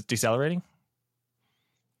growth is decelerating?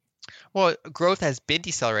 Well, growth has been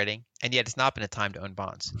decelerating, and yet it's not been a time to own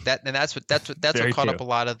bonds. That's what Very caught true. up a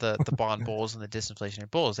lot of the bond bulls and the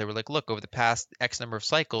disinflationary bulls. They were like, look, over the past X number of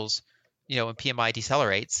cycles, when PMI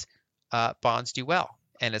decelerates, bonds do well.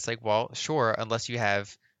 And it's like, well, sure, unless you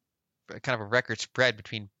have kind of a record spread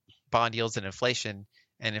between bond yields and inflation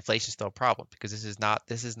is still a problem because this is not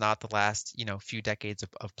the last few decades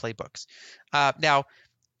of playbooks. Now,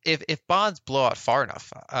 if bonds blow out far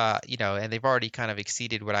enough, and they've already kind of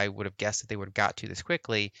exceeded what I would have guessed that they would have got to this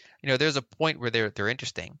quickly, there's a point where they're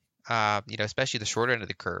interesting. Especially the shorter end of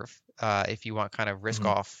the curve. If you want kind of risk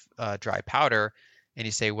off dry powder, and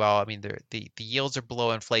you say, well, I mean, the yields are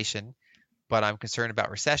below inflation, but I'm concerned about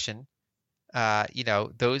recession.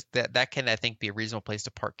 Those that can, I think, be a reasonable place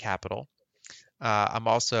to park capital. I'm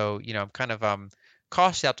also, I'm kind of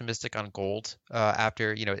cautiously optimistic on gold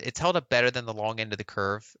after, it's held up better than the long end of the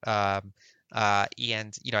curve. And,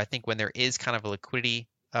 I think when there is kind of a liquidity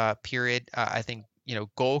period, I think,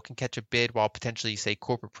 gold can catch a bid while potentially, say,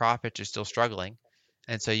 corporate profits are still struggling.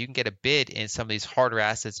 And so you can get a bid in some of these harder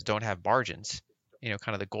assets that don't have margins, kind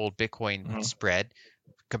of the gold Bitcoin spread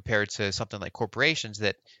compared to something like corporations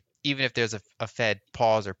that even if there's a Fed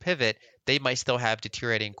pause or pivot, they might still have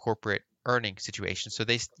deteriorating corporate earning situations. So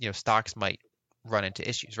they, stocks might run into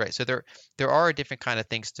issues, right? So there are different kind of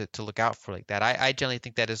things to look out for like that. I generally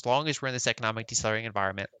think that as long as we're in this economic decelerating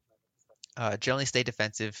environment, generally stay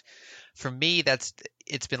defensive. For me,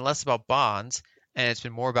 it's been less about bonds and it's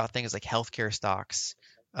been more about things like healthcare stocks,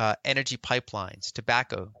 energy pipelines,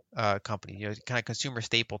 tobacco company, kind of consumer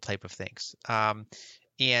staple type of things.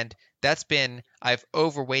 And I've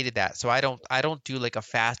overweighted that. So I don't do like a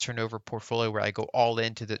fast turnover portfolio where I go all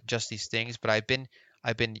into just these things, but I've been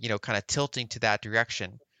kind of tilting to that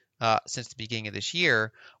direction since the beginning of this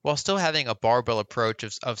year, while still having a barbell approach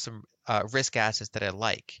of some risk assets that I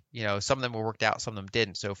like. Some of them were worked out, some of them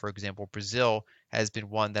didn't. So for example, Brazil has been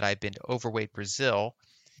one that I've been overweight Brazil.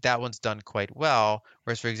 That one's done quite well.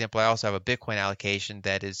 Whereas, for example, I also have a Bitcoin allocation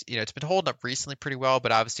that is, it's been holding up recently pretty well,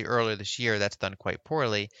 but obviously earlier this year that's done quite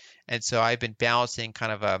poorly. And so I've been balancing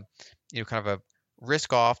kind of a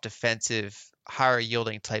risk off defensive, higher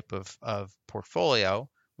yielding type of portfolio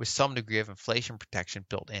with some degree of inflation protection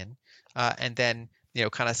built in, and then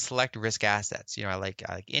kind of select risk assets. I like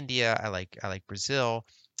India, I like Brazil.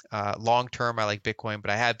 Long term, I like Bitcoin, but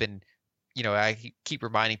I have been I keep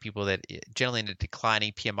reminding people that generally in a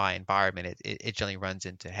declining PMI environment, it generally runs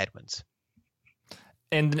into headwinds.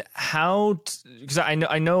 And because I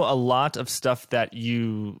know a lot of stuff that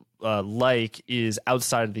you like is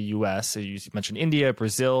outside of the U.S. So you mentioned India,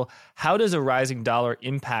 Brazil. How does a rising dollar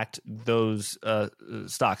impact those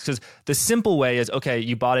stocks? Because the simple way is, okay,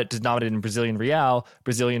 you bought it denominated in Brazilian real.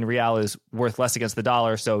 Brazilian real is worth less against the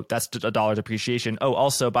dollar, so that's a dollar depreciation. Oh,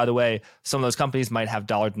 also, by the way, some of those companies might have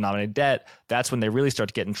dollar-denominated debt. That's when they really start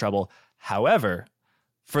to get in trouble. However,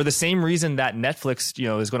 for the same reason that Netflix,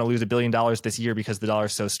 is going to lose $1 billion this year because the dollar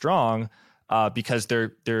is so strong, because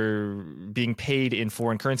they're being paid in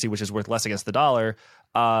foreign currency, which is worth less against the dollar.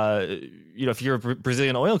 If you're a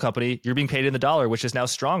Brazilian oil company, you're being paid in the dollar, which is now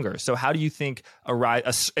stronger. So how do you think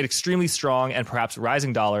an extremely strong and perhaps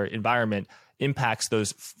rising dollar environment impacts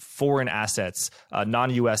those foreign assets,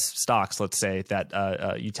 non-U.S. stocks, let's say,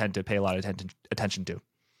 that you tend to pay a lot of attention to?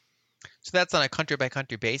 So that's on a country by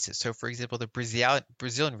country basis. So for example, the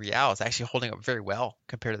Brazilian real is actually holding up very well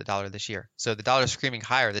compared to the dollar this year. So the dollar is screaming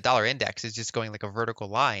higher. The dollar index is just going like a vertical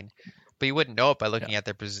line, but you wouldn't know it by looking at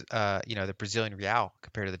the Brazilian real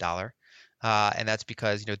compared to the dollar. And that's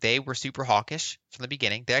because, they were super hawkish from the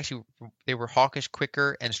beginning. They were hawkish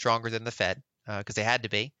quicker and stronger than the Fed. because they had to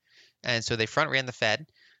be. And so they front ran the Fed.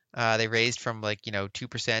 They raised from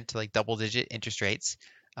 2% to double-digit interest rates,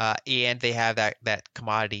 and they have that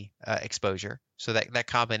commodity exposure. So that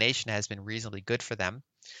combination has been reasonably good for them.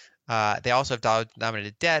 They also have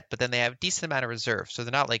dollar-denominated debt, but then they have a decent amount of reserves. So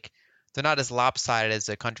they're not as lopsided as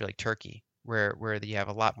a country like Turkey, where you have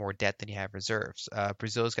a lot more debt than you have reserves.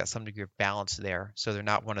 Brazil's got some degree of balance there, so they're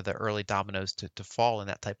not one of the early dominoes to fall in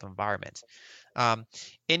that type of environment.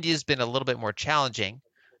 India's been a little bit more challenging,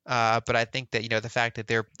 but I think that the fact that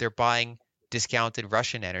they're buying discounted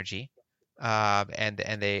Russian energy, and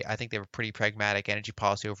I think they have a pretty pragmatic energy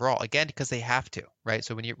policy overall. Again, because they have to, right?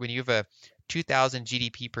 So when you have a 2,000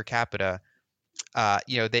 GDP per capita,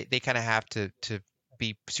 they kind of have to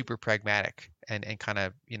be super pragmatic and kind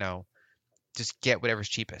of just get whatever's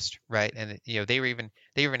cheapest, right? And they were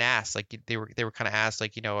even asked, they were kind of asked,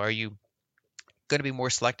 are you going to be more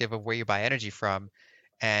selective of where you buy energy from?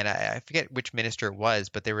 And I forget which minister it was,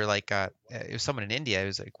 but they were it was someone in India. It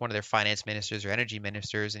was one of their finance ministers or energy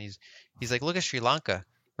ministers, and he's like, look at Sri Lanka,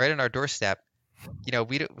 right on our doorstep.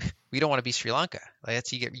 We don't want to be Sri Lanka.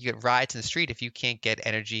 That's you get riots in the street if you can't get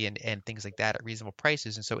energy and things like that at reasonable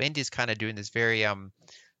prices. And so India's kind of doing this very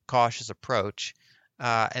cautious approach.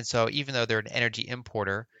 And so even though they're an energy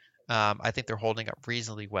importer, I think they're holding up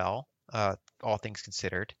reasonably well, all things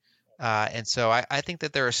considered. And so I think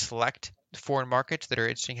that there are select foreign markets that are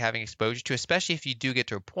interesting having exposure to, especially if you do get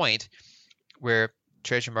to a point where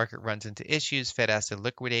treasury market runs into issues, Fed has to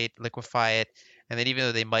liquefy it, and then even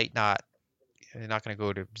though they're not going to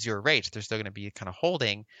go to zero rates, they're still going to be kind of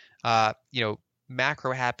holding,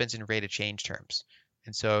 macro happens in rate of change terms.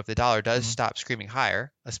 And so if the dollar does stop screaming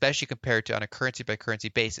higher, especially compared to on a currency by currency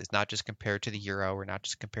basis, not just compared to the euro or not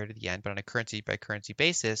just compared to the yen, but on a currency by currency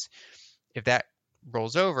basis, if that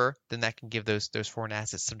rolls over, then that can give those foreign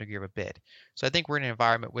assets some degree of a bid. So I think we're in an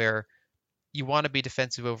environment where you want to be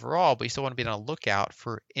defensive overall, but you still want to be on a lookout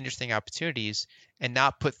for interesting opportunities and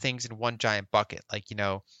not put things in one giant bucket.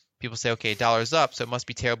 People say, okay, dollar's up, so it must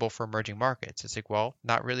be terrible for emerging markets. It's well,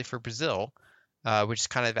 not really for Brazil, which is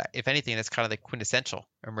kind of, if anything, that's kind of the quintessential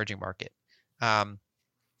emerging market. And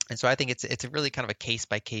so I think it's a really kind of a case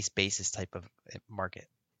by case basis type of market.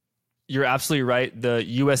 You're absolutely right. The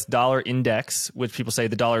US dollar index, which people say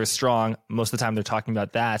the dollar is strong, most of the time they're talking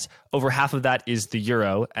about that. Over half of that is the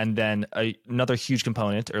euro. And then another huge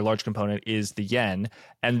component or large component is the yen.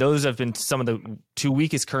 And those have been some of the two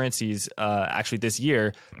weakest currencies actually this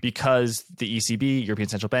year because the ECB, European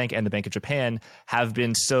Central Bank, and the Bank of Japan have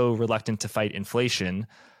been so reluctant to fight inflation.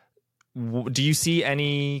 Do you see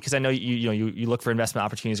any, because I know you look for investment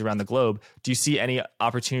opportunities around the globe, do you see any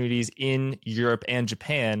opportunities in Europe and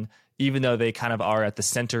Japan, even though they kind of are at the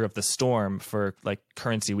center of the storm for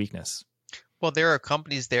currency weakness? Well, there are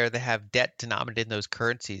companies there that have debt denominated in those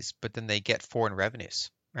currencies, but then they get foreign revenues,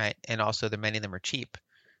 right? And also many of them are cheap.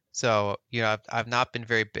 So, I've not been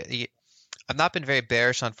very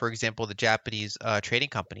bearish on, for example, the Japanese trading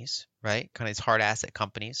companies, right? Kind of these hard asset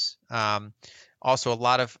companies. Also, a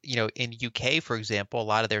lot of, in UK, for example, a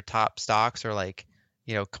lot of their top stocks are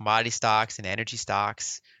commodity stocks and energy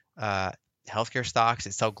stocks, healthcare stocks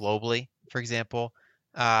that sell globally, for example.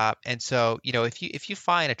 And so, if you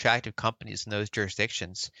find attractive companies in those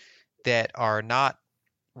jurisdictions that are not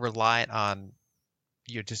reliant on,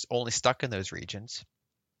 you're just only stuck in those regions,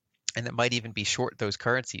 and that might even be short those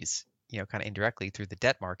currencies, kind of indirectly through the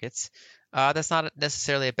debt markets, that's not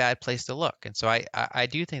necessarily a bad place to look. And so I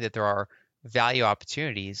do think that there are value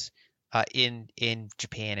opportunities in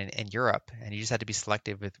Japan and Europe, and you just have to be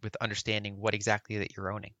selective with understanding what exactly that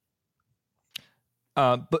you're owning.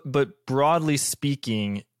 But broadly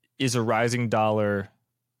speaking, is a rising dollar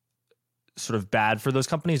sort of bad for those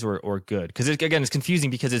companies or good? Because it's confusing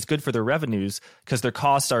because it's good for their revenues because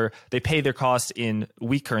they pay their costs in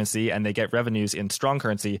weak currency and they get revenues in strong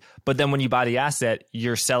currency. But then when you buy the asset,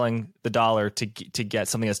 you're selling the dollar to get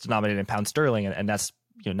something that's denominated in pound sterling, and that's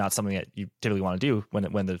not something that you typically want to do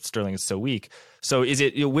when the sterling is so weak. So is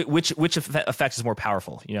it which effect is more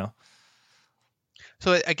powerful?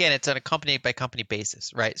 So again, it's on a company by company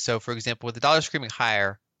basis, right? So for example, with the dollar screaming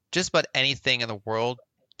higher, just about anything in the world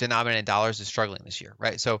denominated in dollars is struggling this year,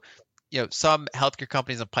 right? So, some healthcare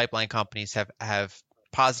companies and pipeline companies have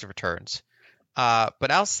positive returns, but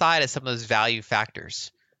outside of some of those value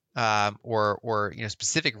factors, or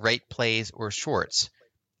specific rate plays or shorts,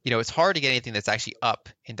 it's hard to get anything that's actually up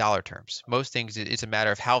in dollar terms. Most things, it's a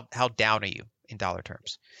matter of how down are you in dollar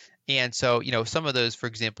terms. And so, some of those, for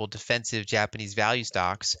example, defensive Japanese value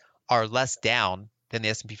stocks are less down than the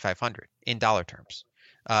S&P 500 in dollar terms.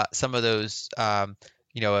 Some of those, a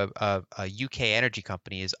UK energy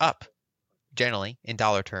company is up generally in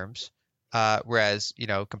dollar terms, whereas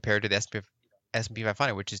compared to the S&P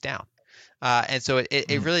 500, which is down. And so it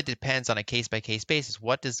Mm. really depends on a case by case basis.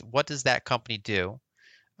 What does that company do?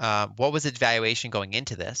 What was its valuation going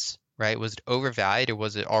into this? Right? Was it overvalued or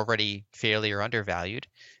was it already fairly or undervalued?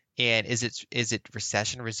 And is it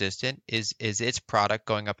recession resistant? Is its product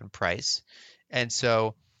going up in price? And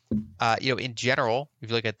so in general, if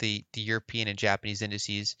you look at the European and Japanese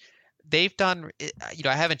indices, they've done,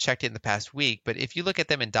 I haven't checked it in the past week, but if you look at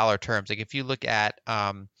them in dollar terms, like if you look at,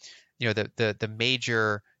 the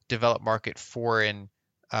major developed market foreign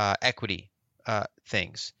equity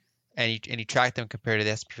things, and you track them compared to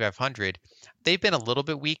the S&P 500, they've been a little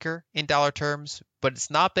bit weaker in dollar terms, but it's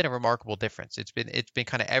not been a remarkable difference. It's been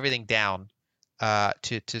kind of everything down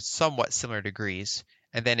to somewhat similar degrees.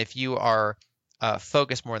 And then if you are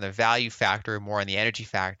focused more on the value factor, more on the energy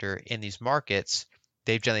factor in these markets,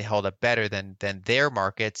 they've generally held up better than their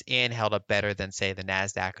markets and held up better than, say, the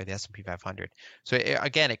Nasdaq or the S&P 500. So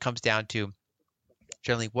again, it comes down to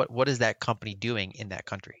generally what is that company doing in that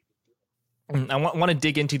country. I want to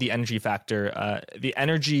dig into the energy factor. The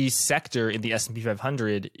energy sector in the S&P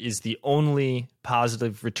 500 is the only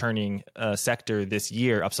positive returning sector this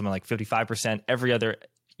year, up something like 55%. Every other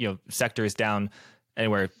sector is down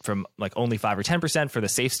anywhere from like only 5 or 10% for the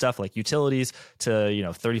safe stuff like utilities to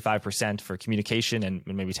 35% for communication and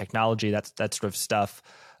maybe technology, that sort of stuff.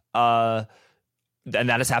 And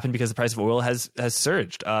that has happened because the price of oil has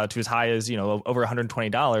surged to as high as over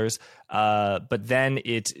 $120. But then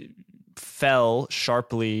it fell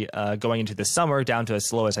sharply going into the summer down to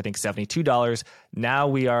as low as I think $72. Now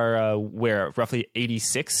we are roughly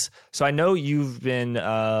 86. So I know you've been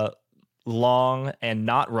long and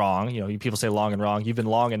not wrong. People say long and wrong. You've been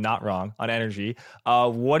long and not wrong on energy.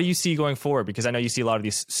 What do you see going forward? Because I know you see a lot of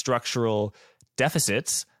these structural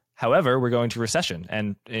deficits. However, we're going to recession,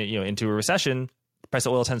 and into a recession, the price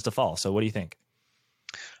of oil tends to fall. So what do you think?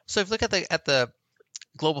 So if you look at the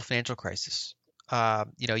global financial crisis,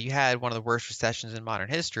 you had one of the worst recessions in modern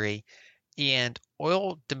history, and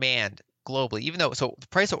oil demand globally, so the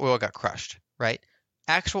price of oil got crushed, right?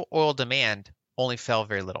 Actual oil demand only fell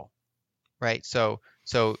very little, right? So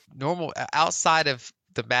normal outside of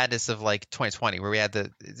the madness of like 2020, where we had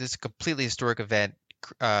this completely historic event,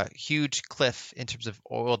 huge cliff in terms of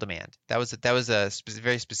oil demand. That was a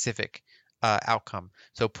very specific outcome.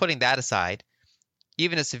 So putting that aside,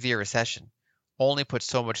 even a severe recession only puts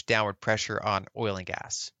so much downward pressure on oil and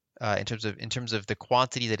gas in terms of the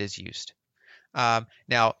quantity that is used.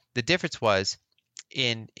 Now the difference was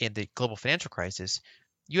in the global financial crisis,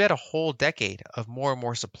 you had a whole decade of more and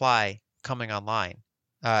more supply coming online,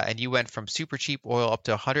 and you went from super cheap oil up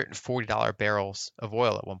to $140 barrels of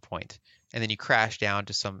oil at one point, and then you crashed down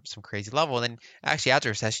to some crazy level. And then actually after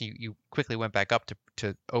a recession, you quickly went back up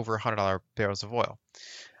to over $100 barrels of oil.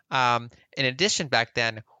 In addition, back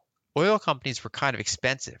then, oil companies were kind of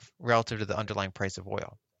expensive relative to the underlying price of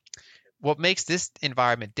oil. What makes this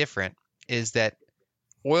environment different is that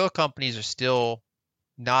oil companies are still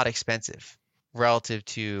not expensive relative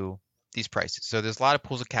to these prices. So there's a lot of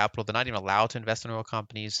pools of capital. They're not even allowed to invest in oil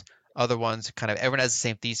companies. Other ones, kind of everyone has the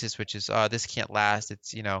same thesis, which is, this can't last.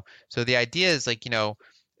 It's, so the idea is like,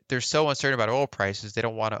 they're so uncertain about oil prices, they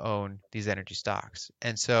don't want to own these energy stocks.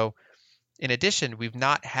 And so in addition, we've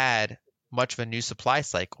not had much of a new supply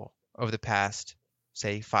cycle over the past,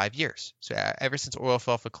 say, 5 years. So ever since oil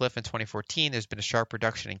fell off a cliff in 2014, there's been a sharp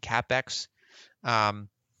reduction in capex.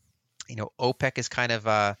 OPEC is kind of,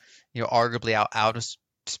 arguably out of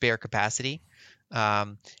spare capacity.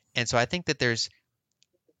 And so I think that there's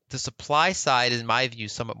the supply side, in my view,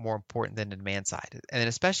 somewhat more important than the demand side. And then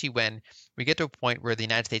especially when we get to a point where the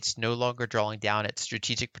United States is no longer drawing down its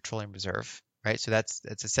strategic petroleum reserve, right? So that's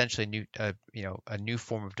essentially a new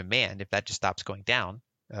form of demand if that just stops going down.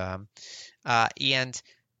 And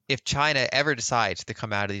if China ever decides to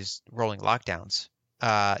come out of these rolling lockdowns,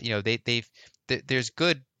 there's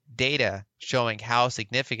good data showing how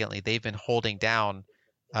significantly they've been holding down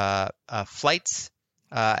flights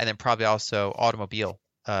and then probably also automobile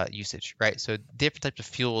usage, right? So different types of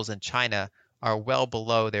fuels in China are well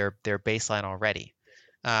below their baseline already.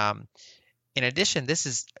 In addition, this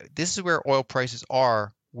is where oil prices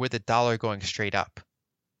are with the dollar going straight up,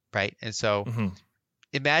 right? And so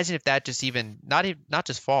imagine if that just not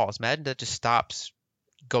just falls. Imagine that just stops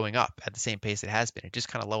going up at the same pace it has been. It just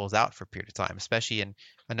kind of levels out for a period of time, especially in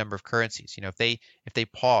a number of currencies. If they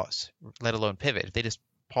pause, let alone pivot, if they just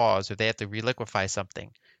pause or they have to reliquify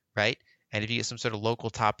something, right? And if you get some sort of local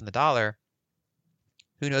top in the dollar,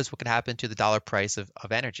 who knows what could happen to the dollar price of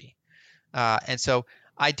energy. And so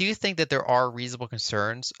I do think that there are reasonable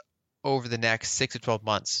concerns over the next 6 to 12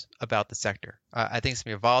 months about the sector. I think it's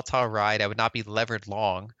going to be a volatile ride. I would not be levered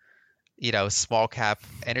long, small cap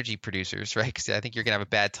energy producers, right? Because I think you're going to have a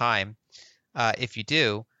bad time if you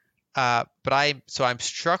do. But I'm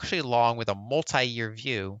structurally long with a multi-year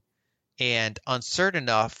view and uncertain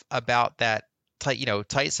enough about that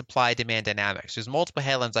tight supply demand dynamics. There's multiple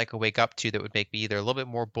headlines I could wake up to that would make me either a little bit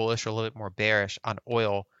more bullish or a little bit more bearish on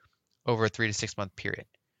oil over a 3 to 6 month period.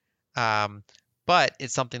 But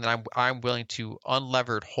it's something that I'm willing to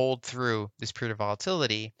unlevered hold through this period of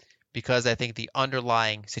volatility because I think the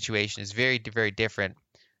underlying situation is very, very different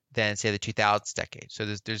than, say, the 2000s decade. So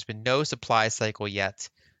there's been no supply cycle yet,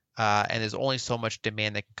 and there's only so much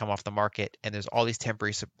demand that can come off the market, and there's all these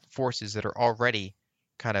temporary forces that are already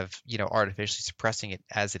kind of artificially suppressing it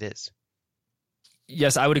as it is.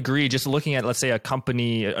 Yes, I would agree. Just looking at, let's say, an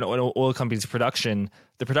oil company's production,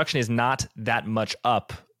 the production is not that much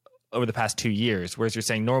up over the past 2 years, whereas you're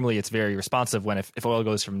saying normally it's very responsive when if oil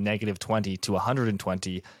goes from -20 to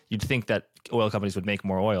 120, you'd think that oil companies would make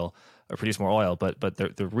more oil or produce more oil, but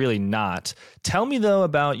they're really not. Tell me, though,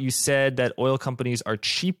 about, you said that oil companies are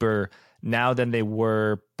cheaper now than they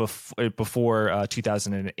were before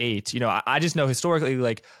 2008. I just know historically,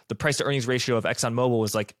 like, the price to earnings ratio of ExxonMobil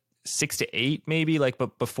was like 6 to 8, maybe, like,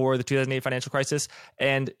 but before the 2008 financial crisis.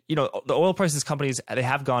 And the oil prices companies, they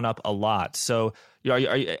have gone up a lot. So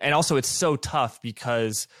and also it's so tough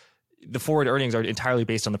because the forward earnings are entirely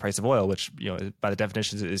based on the price of oil, which by the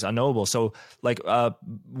definition is unknowable. So, like,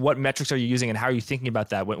 what metrics are you using, and how are you thinking about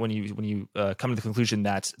that when you come to the conclusion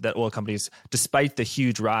that oil companies, despite the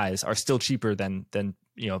huge rise, are still cheaper than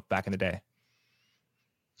back in the day?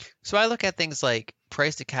 So I look at things like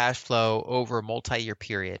price to cash flow over a multi-year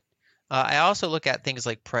period. I also look at things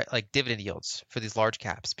like dividend yields for these large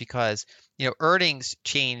caps because earnings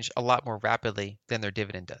change a lot more rapidly than their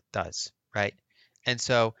dividend does, right? And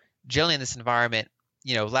so generally in this environment,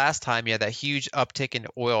 last time you had that huge uptick in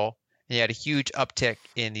oil and you had a huge uptick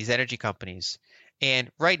in these energy companies.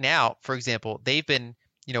 And right now, for example, they've been,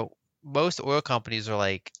 most oil companies are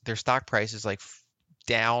like, their stock price is like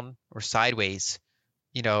down or sideways,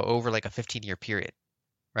 over like a 15-year period,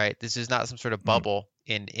 right? This is not some sort of bubble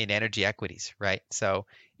in energy equities, right? So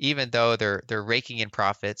even though they're raking in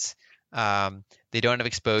profits, they don't have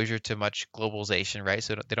exposure to much globalization, right?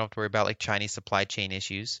 So they don't have to worry about like Chinese supply chain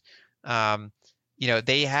issues.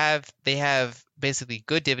 They have basically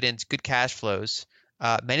good dividends, good cash flows.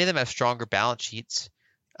 Many of them have stronger balance sheets,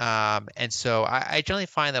 and so I generally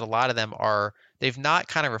find that a lot of them they've not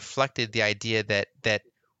kind of reflected the idea that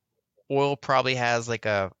oil probably has like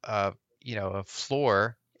a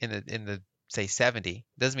floor in the say 70.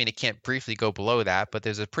 Doesn't mean it can't briefly go below that, but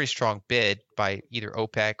there's a pretty strong bid by either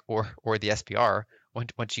OPEC or the SPR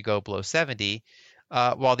once you go below 70.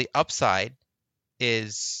 While the upside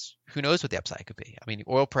is, who knows what the upside could be. I mean,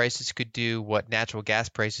 oil prices could do what natural gas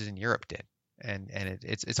prices in Europe did, and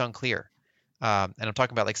it's unclear. And I'm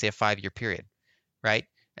talking about, like, say, a 5-year period, right?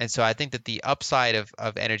 And so I think that the upside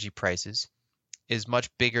of energy prices is much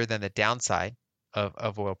bigger than the downside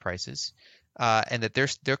of oil prices. And that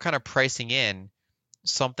they're kind of pricing in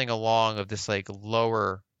something along of this like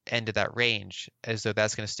lower end of that range as though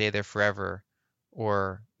that's going to stay there forever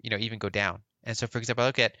or even go down. And so, for example, I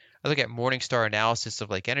look at Morningstar analysis of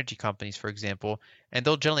like energy companies, for example, and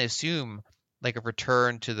they'll generally assume like a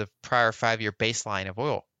return to the prior 5-year baseline of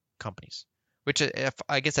oil companies, which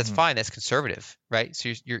I guess that's fine. That's conservative, right?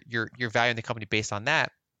 So you're valuing the company based on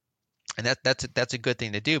that, and that's a good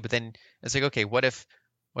thing to do. But then it's like, okay, what if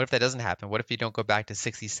that doesn't happen? What if you don't go back to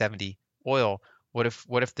 60, 70 oil? What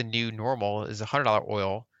if the new normal is $100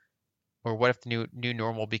 oil? Or what if the new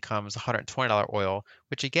normal becomes $120 oil,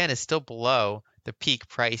 which again is still below the peak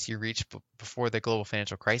price you reached before the global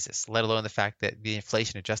financial crisis, let alone the fact that the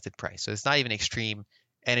inflation adjusted price. So it's not even extreme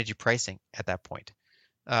energy pricing at that point.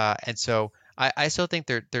 And so I still think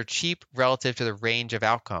they're cheap relative to the range of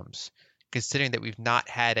outcomes, considering that we've not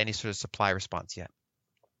had any sort of supply response yet.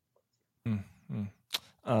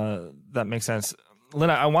 Mm-hmm. That makes sense.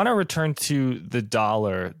 Lynn, I want to return to the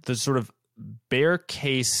dollar. The sort of bear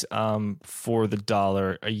case for the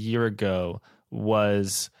dollar a year ago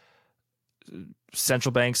was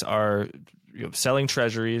central banks are selling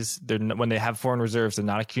treasuries. When they have foreign reserves, they're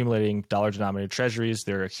not accumulating dollar-denominated treasuries.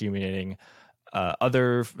 They're accumulating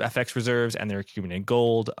other FX reserves, and they're accumulating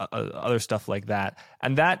gold, other stuff like that.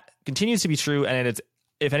 And that continues to be true, and it's,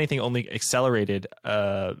 if anything, only accelerated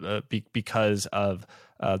because of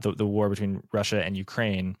the war between Russia and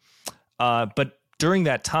Ukraine. But during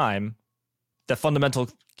that time, the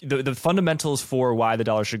fundamentals for why the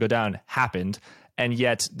dollar should go down happened, and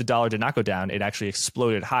yet the dollar did not go down. It actually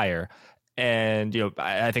exploded higher. And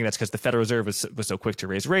I think that's because the Federal Reserve was so quick to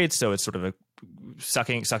raise rates, so it's sort of a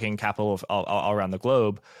sucking capital all around the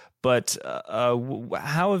globe. But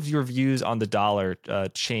how have your views on the dollar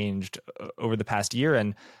changed over the past year,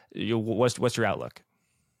 and what's your outlook?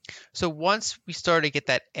 So once we started to get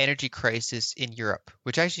that energy crisis in Europe,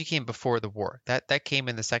 which actually came before the war, that came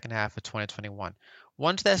in the second half of 2021.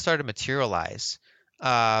 Once that started to materialize,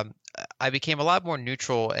 um, I became a lot more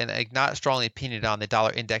neutral and not strongly opinionated on the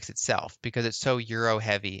dollar index itself because it's so euro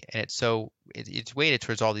heavy and it's weighted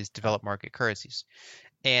towards all these developed market currencies.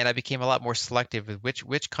 And I became a lot more selective with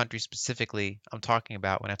which country specifically I'm talking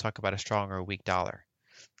about when I talk about a strong or a weak dollar.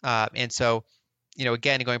 And so,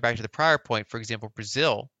 again, going back to the prior point, for example,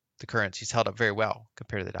 Brazil, the currency's held up very well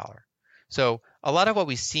compared to the dollar. So a lot of what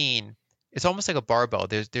we've seen, it's almost like a barbell.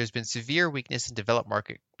 There's been severe weakness in developed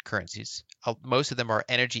market currencies. Most of them are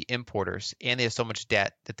energy importers, and they have so much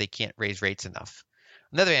debt that they can't raise rates enough.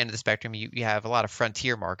 On the other end of the spectrum, you have a lot of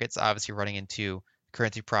frontier markets, obviously running into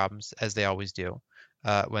currency problems as they always do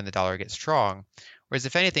when the dollar gets strong. Whereas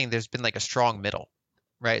if anything, there's been like a strong middle,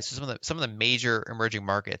 right? So some of the major emerging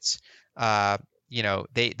markets,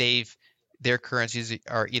 they've their currencies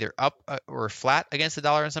are either up or flat against the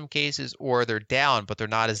dollar in some cases, or they're down, but they're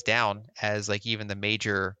not as down as like even the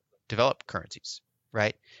major developed currencies,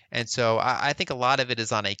 right? And so I think a lot of it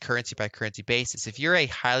is on a currency by currency basis. If you're a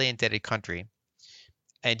highly indebted country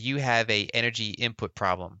and you have a energy input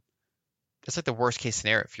problem, that's like the worst case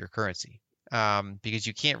scenario for your currency, because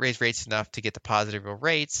you can't raise rates enough to get the positive real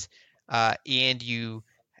rates, and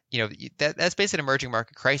that's basically an emerging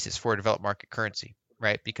market crisis for a developed market currency,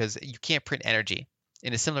 right? Because you can't print energy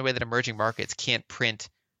in a similar way that emerging markets can't print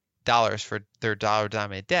dollars for their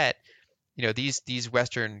dollar-denominated debt. These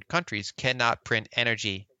Western countries cannot print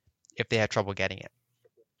energy if they have trouble getting it.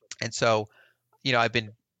 And so, I've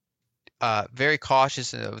been very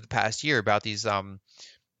cautious over the past year about these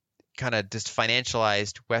kind of just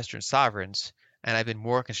financialized Western sovereigns, and I've been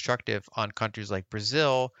more constructive on countries like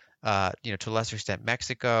Brazil, to a lesser extent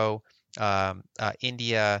Mexico,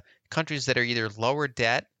 India, countries that are either lower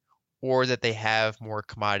debt or that they have more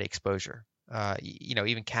commodity exposure.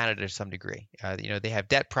 Even Canada to some degree. They have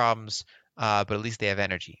debt problems, but at least they have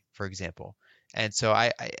energy, for example. And so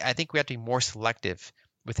I think we have to be more selective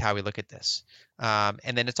with how we look at this.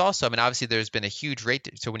 And then it's also, obviously there's been a huge rate.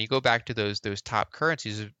 So when you go back to those top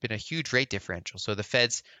currencies, there's been a huge rate differential. So the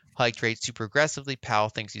Fed's hiked rates super aggressively. Powell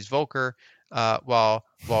thinks he's Volcker, while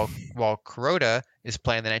Kuroda is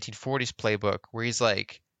playing the 1940s playbook where he's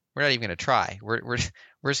like, we're not even going to try. We're just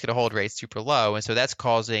going to hold rates super low. And so that's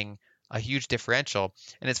causing a huge differential.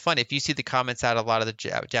 And it's funny, if you see the comments out of a lot of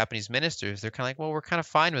the Japanese ministers, they're kind of like, well, we're kind of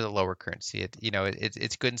fine with a lower currency.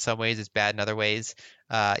 It's good in some ways, it's bad in other ways.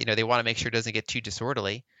 They want to make sure it doesn't get too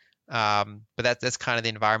disorderly. But that's kind of the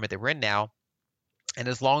environment that we're in now. And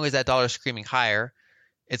as long as that dollar is screaming higher,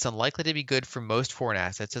 it's unlikely to be good for most foreign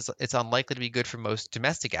assets. It's unlikely to be good for most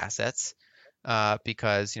domestic assets,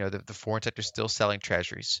 because the foreign sector is still selling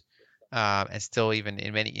treasuries. And still, even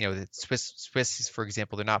in many, the Swiss, for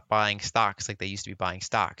example, they're not buying stocks like they used to be buying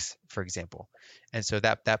stocks, for example. And so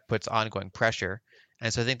that puts ongoing pressure.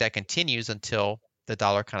 And so I think that continues until the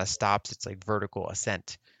dollar kind of stops its like vertical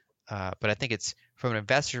ascent. But I think it's, from an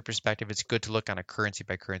investor perspective, it's good to look on a currency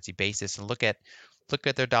by currency basis and look at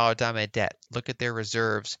their dollar denominated debt, look at their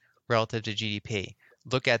reserves relative to GDP.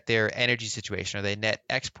 Look at their energy situation. Are they net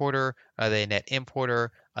exporter? Are they net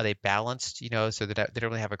importer? Are they balanced, so that they don't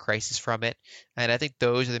really have a crisis from it? And I think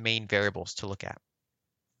those are the main variables to look at.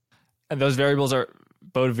 And those variables are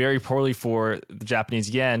bode very poorly for the Japanese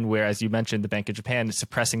yen, where, as you mentioned, the Bank of Japan is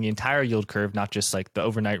suppressing the entire yield curve, not just like the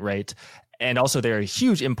overnight rate. And also, they're a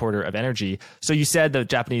huge importer of energy. So you said the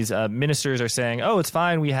Japanese ministers are saying, "Oh, it's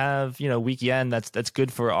fine. We have weak yen. That's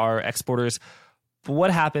good for our exporters." But what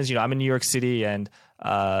happens? I'm in New York City, and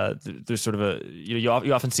there's sort of you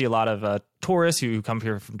often see a lot of tourists who come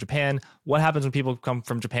here from Japan. What happens when people come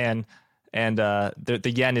from Japan and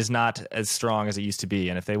the yen is not as strong as it used to be?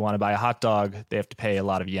 And if they want to buy a hot dog, they have to pay a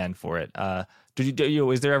lot of yen for it.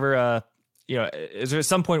 Is there ever is there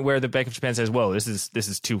some point where the Bank of Japan says, "Whoa, this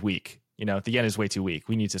is too weak. The yen is way too weak.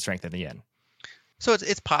 We need to strengthen the yen"? So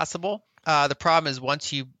it's possible. The problem is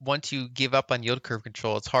once you give up on yield curve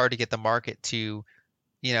control, it's hard to get the market to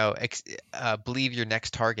believe your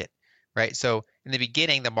next target, right? So in the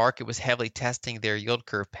beginning, the market was heavily testing their yield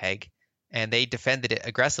curve peg, and they defended it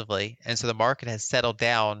aggressively. And so the market has settled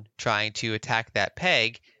down trying to attack that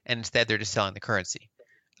peg, and instead they're just selling the currency.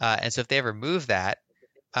 And so if they ever move that,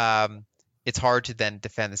 it's hard to then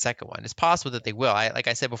defend the second one. It's possible that they will. Like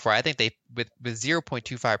I said before, I think they with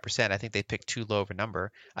 0.25%, I think they picked too low of a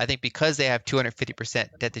number. I think because they have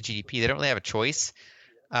 250% debt to GDP, they don't really have a choice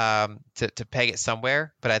to peg it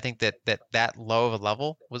somewhere. But I think that low of a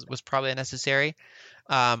level was probably unnecessary.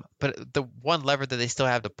 But the one lever that they still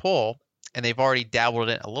have to pull, and they've already dabbled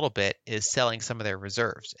in a little bit, is selling some of their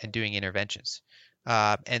reserves and doing interventions.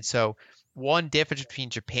 And so one difference between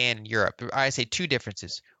Japan and Europe, I say two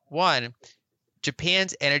differences. One,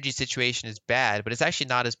 Japan's energy situation is bad, but it's actually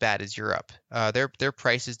not as bad as Europe. Their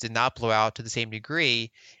prices did not blow out to the same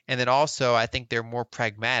degree, and then also I think they're more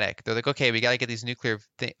pragmatic. They're like, okay, we got to get these nuclear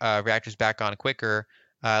reactors back on quicker.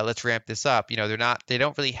 Let's ramp this up. They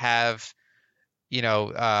don't really have,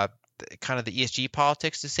 kind of the ESG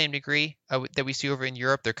politics to the same degree that we see over in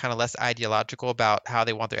Europe. They're kind of less ideological about how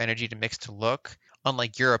they want their energy to mix to look.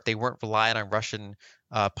 Unlike Europe, they weren't relying on Russian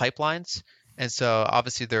pipelines, and so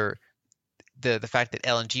obviously the fact that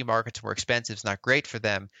LNG markets were expensive is not great for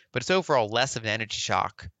them, but it's overall less of an energy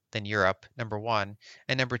shock than Europe, number one.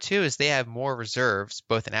 And number two is they have more reserves,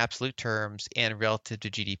 both in absolute terms and relative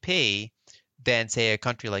to GDP, than, say, a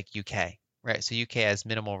country like UK, right? So UK has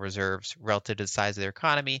minimal reserves relative to the size of their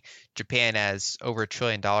economy. Japan has over $1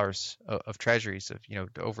 trillion of treasuries,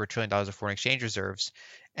 over $1 trillion of foreign exchange reserves.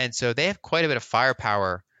 And so they have quite a bit of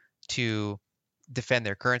firepower to defend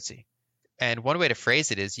their currency. And one way to phrase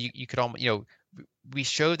it is you could almost, we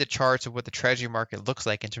showed the charts of what the treasury market looks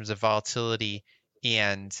like in terms of volatility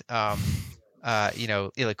and,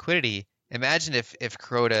 illiquidity. Imagine if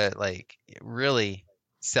Kuroda really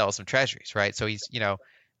sells some treasuries, right? So he's,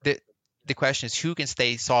 the question is who can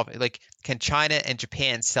stay solvent? Like, can China and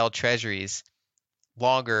Japan sell treasuries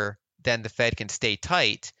longer than the Fed can stay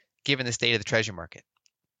tight, given the state of the treasury market,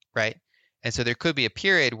 right? And so there could be a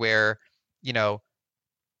period where,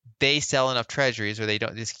 they sell enough treasuries, or they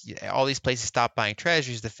don't. All these places stop buying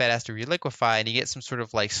treasuries. The Fed has to reliquify, and you get some sort of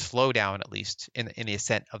slowdown, at least in the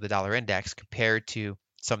ascent of the dollar index compared to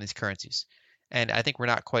some of these currencies. And I think we're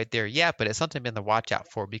not quite there yet, but it's something to watch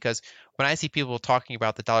out for, because when I see people talking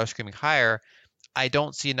about the dollar screaming higher, I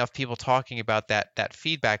don't see enough people talking about that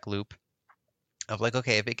feedback loop of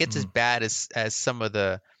okay, if it gets as bad as some of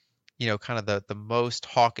the, kind of the most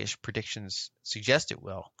hawkish predictions suggest it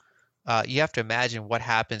will. You have to imagine what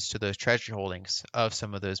happens to those treasury holdings of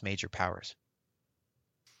some of those major powers.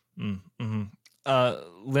 Mm-hmm.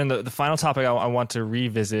 Lynn, the final topic I want to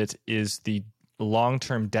revisit is the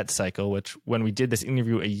long-term debt cycle, which when we did this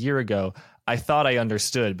interview a year ago, I thought I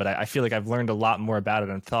understood, but I feel like I've learned a lot more about it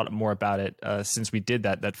and thought more about it since we did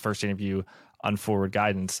that first interview on Forward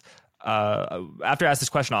Guidance. After I ask this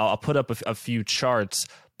question, I'll put up a few charts,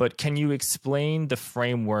 but can you explain the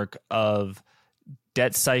framework of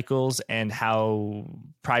debt cycles and how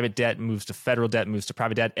private debt moves to federal debt, moves to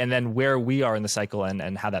private debt, and then where we are in the cycle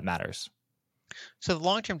and how that matters? So the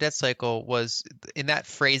long-term debt cycle was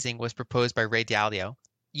proposed by Ray Dalio.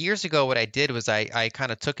 Years ago, what I did was I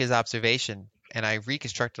kind of took his observation and I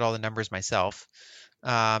reconstructed all the numbers myself.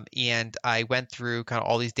 And I went through kind of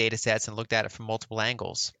all these data sets and looked at it from multiple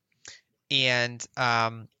angles. And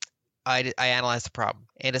I analyzed the problem.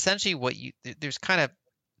 And essentially there's kind of,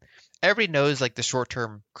 everybody knows the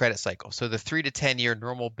short-term credit cycle. So the 3 to 10 year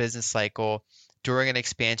normal business cycle, during an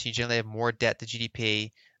expansion, you generally have more debt to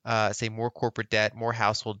GDP, say more corporate debt, more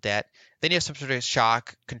household debt. Then you have some sort of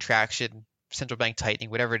shock, contraction, central bank tightening,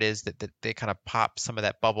 whatever it is that they kind of pop some of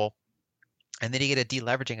that bubble. And then you get a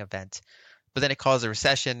deleveraging event. But then it causes a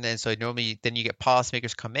recession. And so normally then you get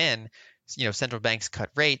policymakers come in, central banks cut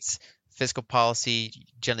rates, fiscal policy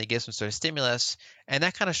generally gives some sort of stimulus, and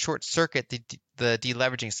that kind of short circuit the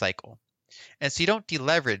deleveraging cycle. And so you don't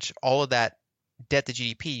deleverage all of that debt to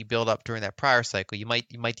GDP you build up during that prior cycle. You might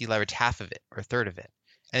deleverage half of it or a third of it,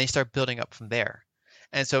 and then you start building up from there.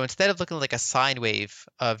 And so instead of looking like a sine wave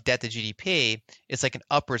of debt to GDP, it's like an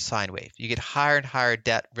upward sine wave. You get higher and higher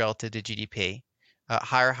debt relative to GDP,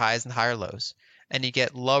 higher highs and higher lows, and you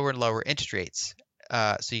get lower and lower interest rates.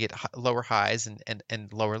 So you get lower highs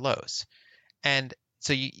and lower lows, and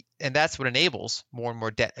that's what enables more and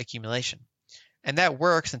more debt accumulation, and that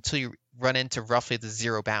works until you run into roughly the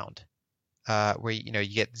zero bound, where you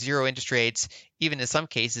get zero interest rates. Even in some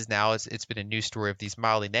cases now, it's been a news story of these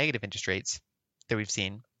mildly negative interest rates that we've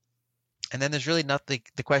seen, and then there's really nothing.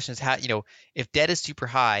 The question is how if debt is super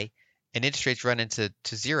high and interest rates run into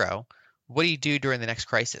zero, what do you do during the next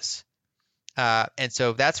crisis? And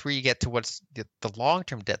so that's where you get to what's the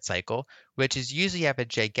long-term debt cycle, which is usually you have a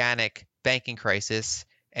gigantic banking crisis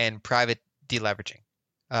and private deleveraging.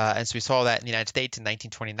 And so we saw that in the United States in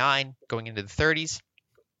 1929 going into the 30s.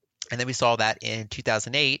 And then we saw that in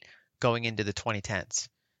 2008 going into the 2010s.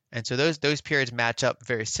 And so those periods match up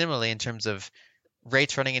very similarly in terms of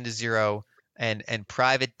rates running into zero and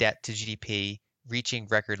private debt to GDP reaching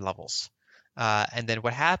record levels. And then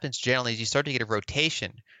what happens generally is you start to get a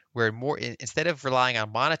rotation where instead of relying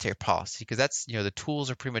on monetary policy, because that's, the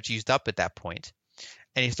tools are pretty much used up at that point,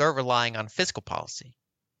 and you start relying on fiscal policy.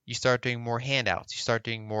 You start doing more handouts. You start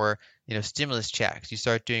doing more, stimulus checks. You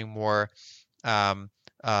start doing more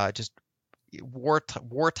just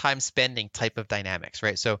wartime spending type of dynamics,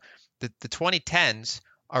 right? So the 2010s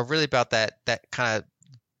are really about that kind of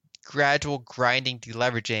gradual grinding,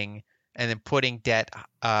 deleveraging, and then putting debt,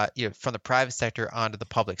 from the private sector onto the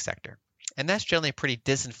public sector. And that's generally a pretty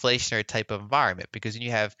disinflationary type of environment because when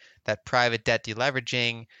you have that private debt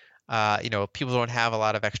deleveraging, people don't have a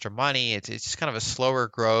lot of extra money. It's just kind of a slower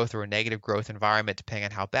growth or a negative growth environment depending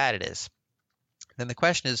on how bad it is. Then the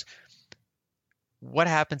question is, what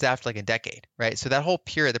happens after like a decade, right? So that whole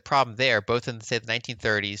period, the problem there, both in say the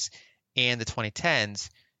 1930s and the 2010s,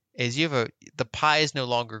 is the pie is no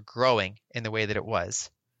longer growing in the way that it was.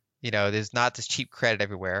 There's not this cheap credit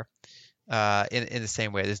everywhere in the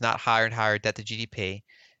same way. There's not higher and higher debt to GDP,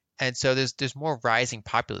 and so there's more rising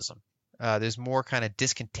populism. There's more kind of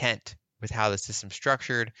discontent with how the system's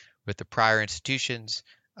structured, with the prior institutions,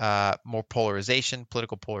 more polarization,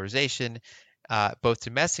 political polarization, both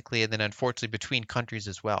domestically and then unfortunately between countries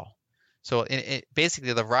as well. So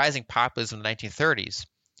basically the rising populism in the 1930s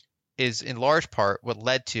is in large part what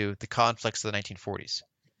led to the conflicts of the 1940s.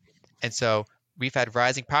 And so we've had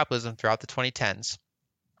rising populism throughout the 2010s,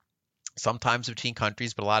 sometimes between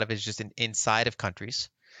countries, but a lot of it is just inside of countries.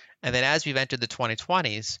 And then as we've entered the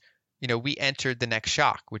 2020s, we entered the next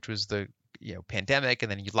shock, which was the pandemic, and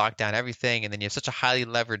then you lock down everything, and then you have such a highly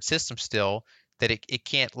leveraged system still that it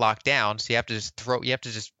can't lock down. So you have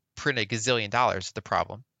to just print a gazillion dollars. The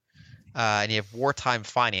problem, and you have wartime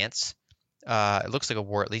finance. It looks like a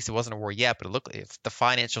war. At least it wasn't a war yet, but the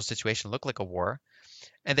financial situation looked like a war.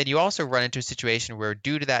 And then you also run into a situation where,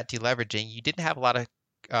 due to that deleveraging, you didn't have a lot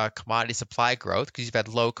of commodity supply growth because you've had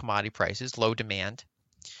low commodity prices, low demand.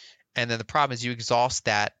 And then the problem is you exhaust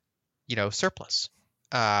that, surplus.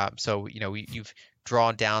 So you've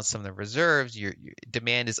drawn down some of the reserves. Your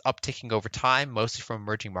demand is upticking over time, mostly from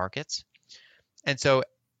emerging markets. And so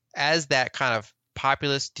as that kind of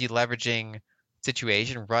populist deleveraging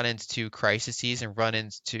situation run into crises and run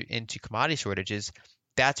into commodity shortages,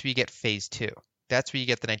 that's where you get phase two. That's where you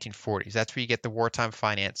get the 1940s. That's where you get the wartime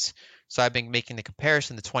finance. So I've been making the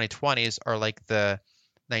comparison. The 2020s are like the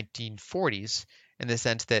 1940s in the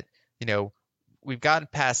sense that, we've gotten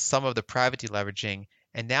past some of the private deleveraging,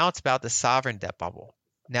 and now it's about the sovereign debt bubble.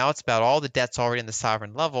 Now it's about all the debts already in the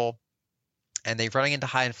sovereign level, and they're running into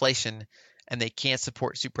high inflation, and they can't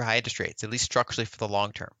support super high interest rates, at least structurally for the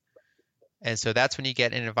long term. And so that's when you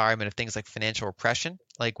get an environment of things like financial repression,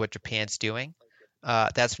 like what Japan's doing.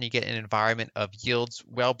 That's when you get an environment of yields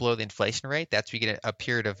well below the inflation rate. That's when you get a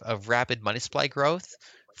period of rapid money supply growth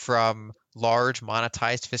from large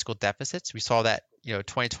monetized fiscal deficits. We saw that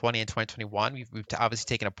 2020 and 2021. We've obviously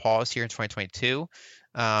taken a pause here in 2022,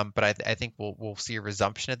 but I think we'll see a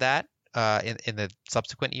resumption of that in the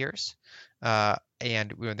subsequent years.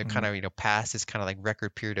 And we're in the kind of past this kind of like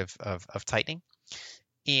record period of tightening.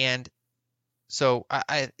 And so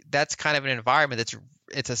that's kind of an environment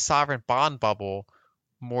it's a sovereign bond bubble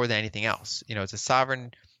more than anything else. It's a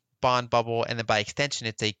sovereign bond bubble, and then by extension,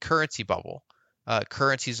 it's a currency bubble.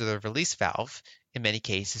 Currencies are the release valve in many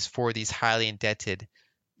cases for these highly indebted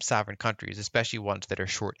sovereign countries, especially ones that are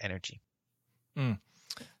short energy.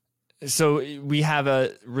 So we have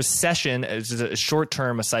a recession, it's a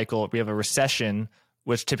short-term cycle. We have a recession,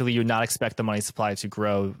 which typically you would not expect the money supply to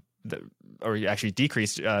grow or actually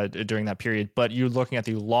decrease during that period. But you're looking at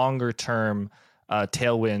the longer-term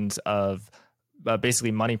tailwinds of basically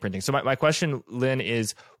money printing. So my question, Lynn,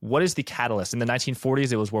 is what is the catalyst? In the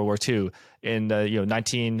 1940s, it was World War II. In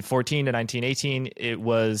 1914 to 1918, it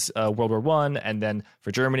was World War I. And then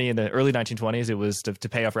for Germany in the early 1920s, it was to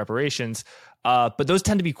pay off reparations. But those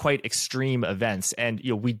tend to be quite extreme events. And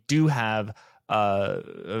we do have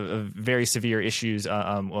very severe issues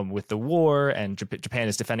with the war, and Japan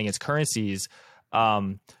is defending its currencies.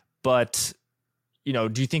 But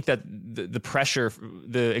do you think that the pressure,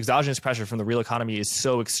 the exogenous pressure from the real economy is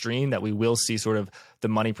so extreme that we will see sort of the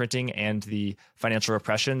money printing and the financial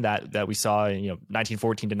repression that we saw in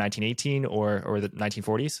 1914 to 1918 or the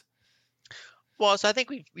 1940s? Well, so I think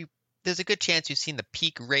there's a good chance we've seen the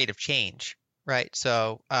peak rate of change, right?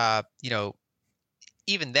 So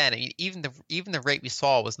even then, even the rate we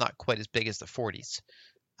saw was not quite as big as the 40s.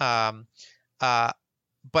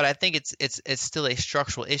 But I think it's still a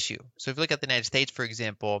structural issue. So if you look at the United States, for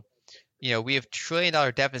example, we have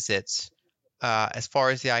trillion-dollar deficits as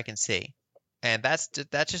far as the eye can see. And that's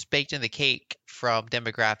just baked in the cake from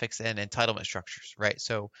demographics and entitlement structures, right?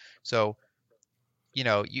 So you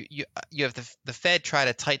have the Fed try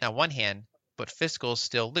to tighten on one hand, but fiscal is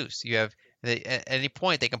still loose. You have at any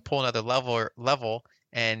point they can pull another level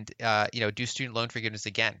and do student loan forgiveness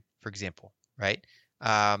again, for example, right?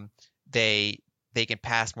 Um, they they can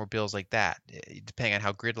pass more bills like that, depending on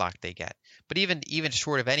how gridlocked they get. But even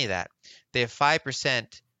short of any of that, they have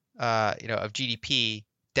 5% of GDP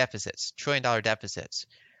deficits, trillion-dollar deficits.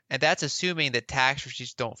 And that's assuming that tax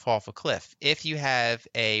receipts don't fall off a cliff. If you have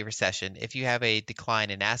a recession, if you have a decline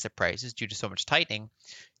in asset prices due to so much tightening,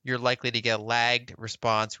 you're likely to get a lagged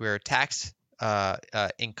response where tax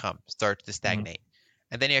income starts to stagnate.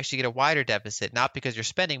 And then you actually get a wider deficit, not because you're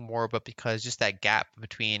spending more, but because just that gap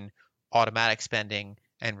between automatic spending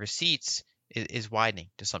and receipts is widening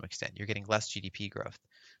to some extent. You're getting less GDP growth.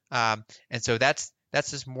 And so that's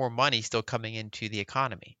just more money still coming into the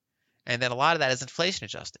economy. And then a lot of that is inflation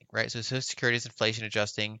adjusting, right? So Social Security is inflation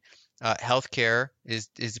adjusting. Healthcare is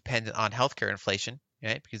dependent on healthcare inflation,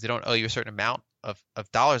 right? Because they don't owe you a certain amount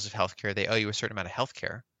of dollars of healthcare. They owe you a certain amount of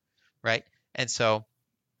healthcare, right? And so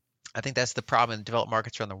I think that's the problem in developed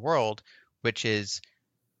markets around the world, which is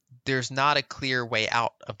there's not a clear way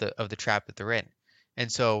out of the trap that they're in.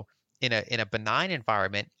 And so in a benign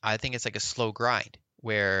environment, I think it's like a slow grind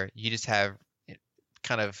where you just have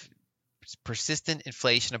kind of persistent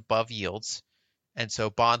inflation above yields, and so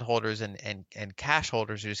bondholders and cash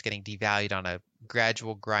holders are just getting devalued on a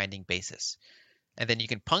gradual grinding basis. And then you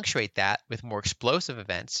can punctuate that with more explosive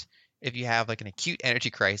events if you have like an acute energy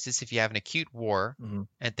crisis, if you have an acute war,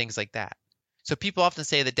 and things like that. So people often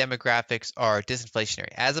say that demographics are disinflationary.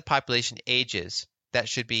 As a population ages, that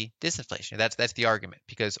should be disinflationary. That's the argument,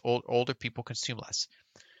 because older people consume less.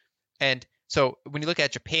 And so when you look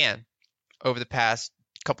at Japan over the past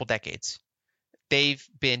couple decades, they've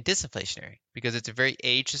been disinflationary because it's a very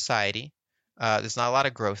aged society. There's not a lot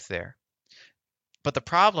of growth there. But the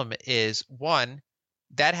problem is, one,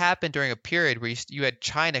 that happened during a period where you had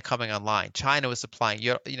China coming online. China was supplying.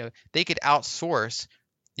 They could outsource.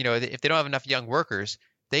 If they don't have enough young workers,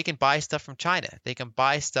 they can buy stuff from China. They can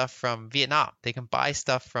buy stuff from Vietnam. They can buy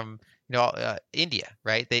stuff from India,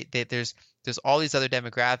 right? There's all these other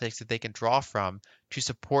demographics that they can draw from to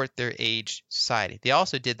support their aged society. They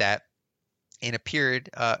also did that in a period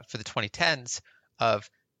for the 2010s of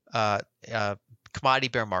commodity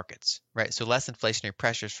bear markets, right? So less inflationary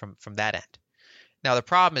pressures from that end. Now the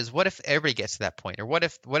problem is, what if everybody gets to that point, or what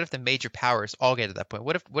if the major powers all get to that point?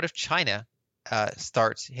 What if China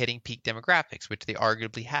starts hitting peak demographics, which they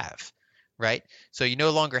arguably have, right? So you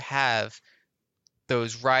no longer have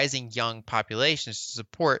those rising young populations to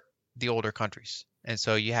support the older countries, and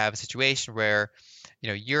so you have a situation where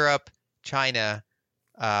Europe, China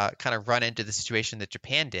kind of run into the situation that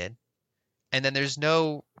Japan did, and then there's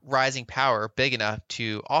no rising power big enough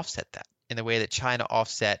to offset that in the way that China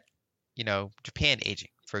offset, Japan aging,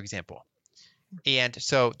 for example. And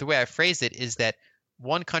so the way I phrase it is that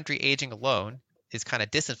one country aging alone is kind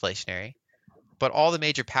of disinflationary, but all the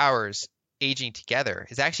major powers aging together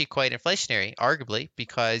is actually quite inflationary, arguably,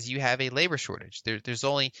 because you have a labor shortage. There's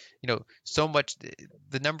only, so much,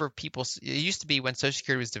 the number of people, it used to be when Social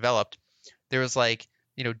Security was developed, there was like,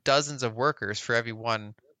 dozens of workers for every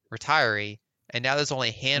one retiree, and now there's only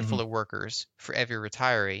a handful of workers for every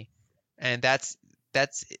retiree. And that's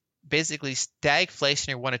basically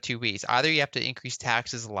stagflationary one of two ways. Either you have to increase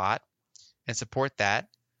taxes a lot and support that,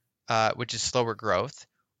 which is slower growth,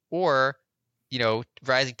 or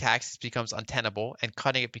rising taxes becomes untenable and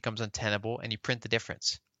cutting it becomes untenable, and you print the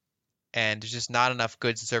difference. And there's just not enough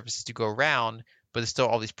goods and services to go around, but there's still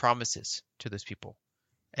all these promises to those people.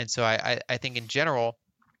 And so I think in general,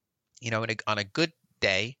 on a good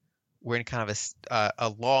day, we're in kind of a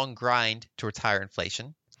long grind to retire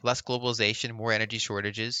inflation, less globalization, more energy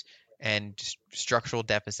shortages, and just structural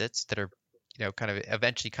deficits that are, kind of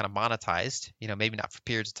eventually kind of monetized, maybe not for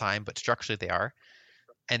periods of time, but structurally they are.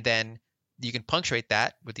 And then you can punctuate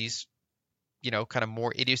that with these, kind of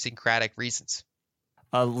more idiosyncratic reasons.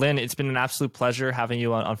 Lynn, it's been an absolute pleasure having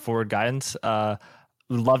you on Forward Guidance.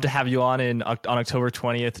 We'd love to have you on October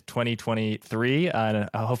 20th, 2023, and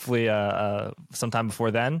hopefully sometime before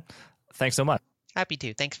then. Thanks so much. Happy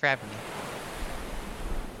to. Thanks for having me.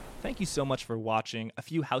 Thank you so much for watching. A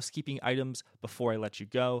few housekeeping items before I let you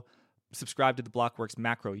go. Subscribe to the Blockworks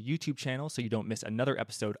Macro YouTube channel so you don't miss another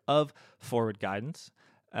episode of Forward Guidance.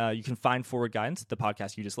 You can find Forward Guidance, the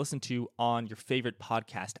podcast you just listened to, on your favorite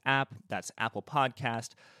podcast app. That's Apple Podcast,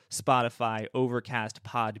 Spotify, Overcast,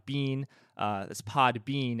 Podbean. That's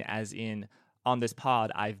Podbean as in On this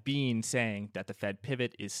pod, I've been saying that the Fed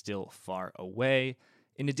pivot is still far away.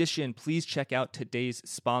 In addition, please check out today's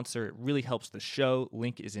sponsor. It really helps the show.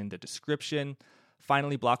 Link is in the description.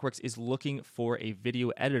 Finally, Blockworks is looking for a video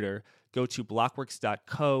editor. Go to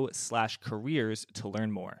blockworks.co/careers to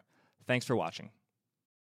learn more. Thanks for watching.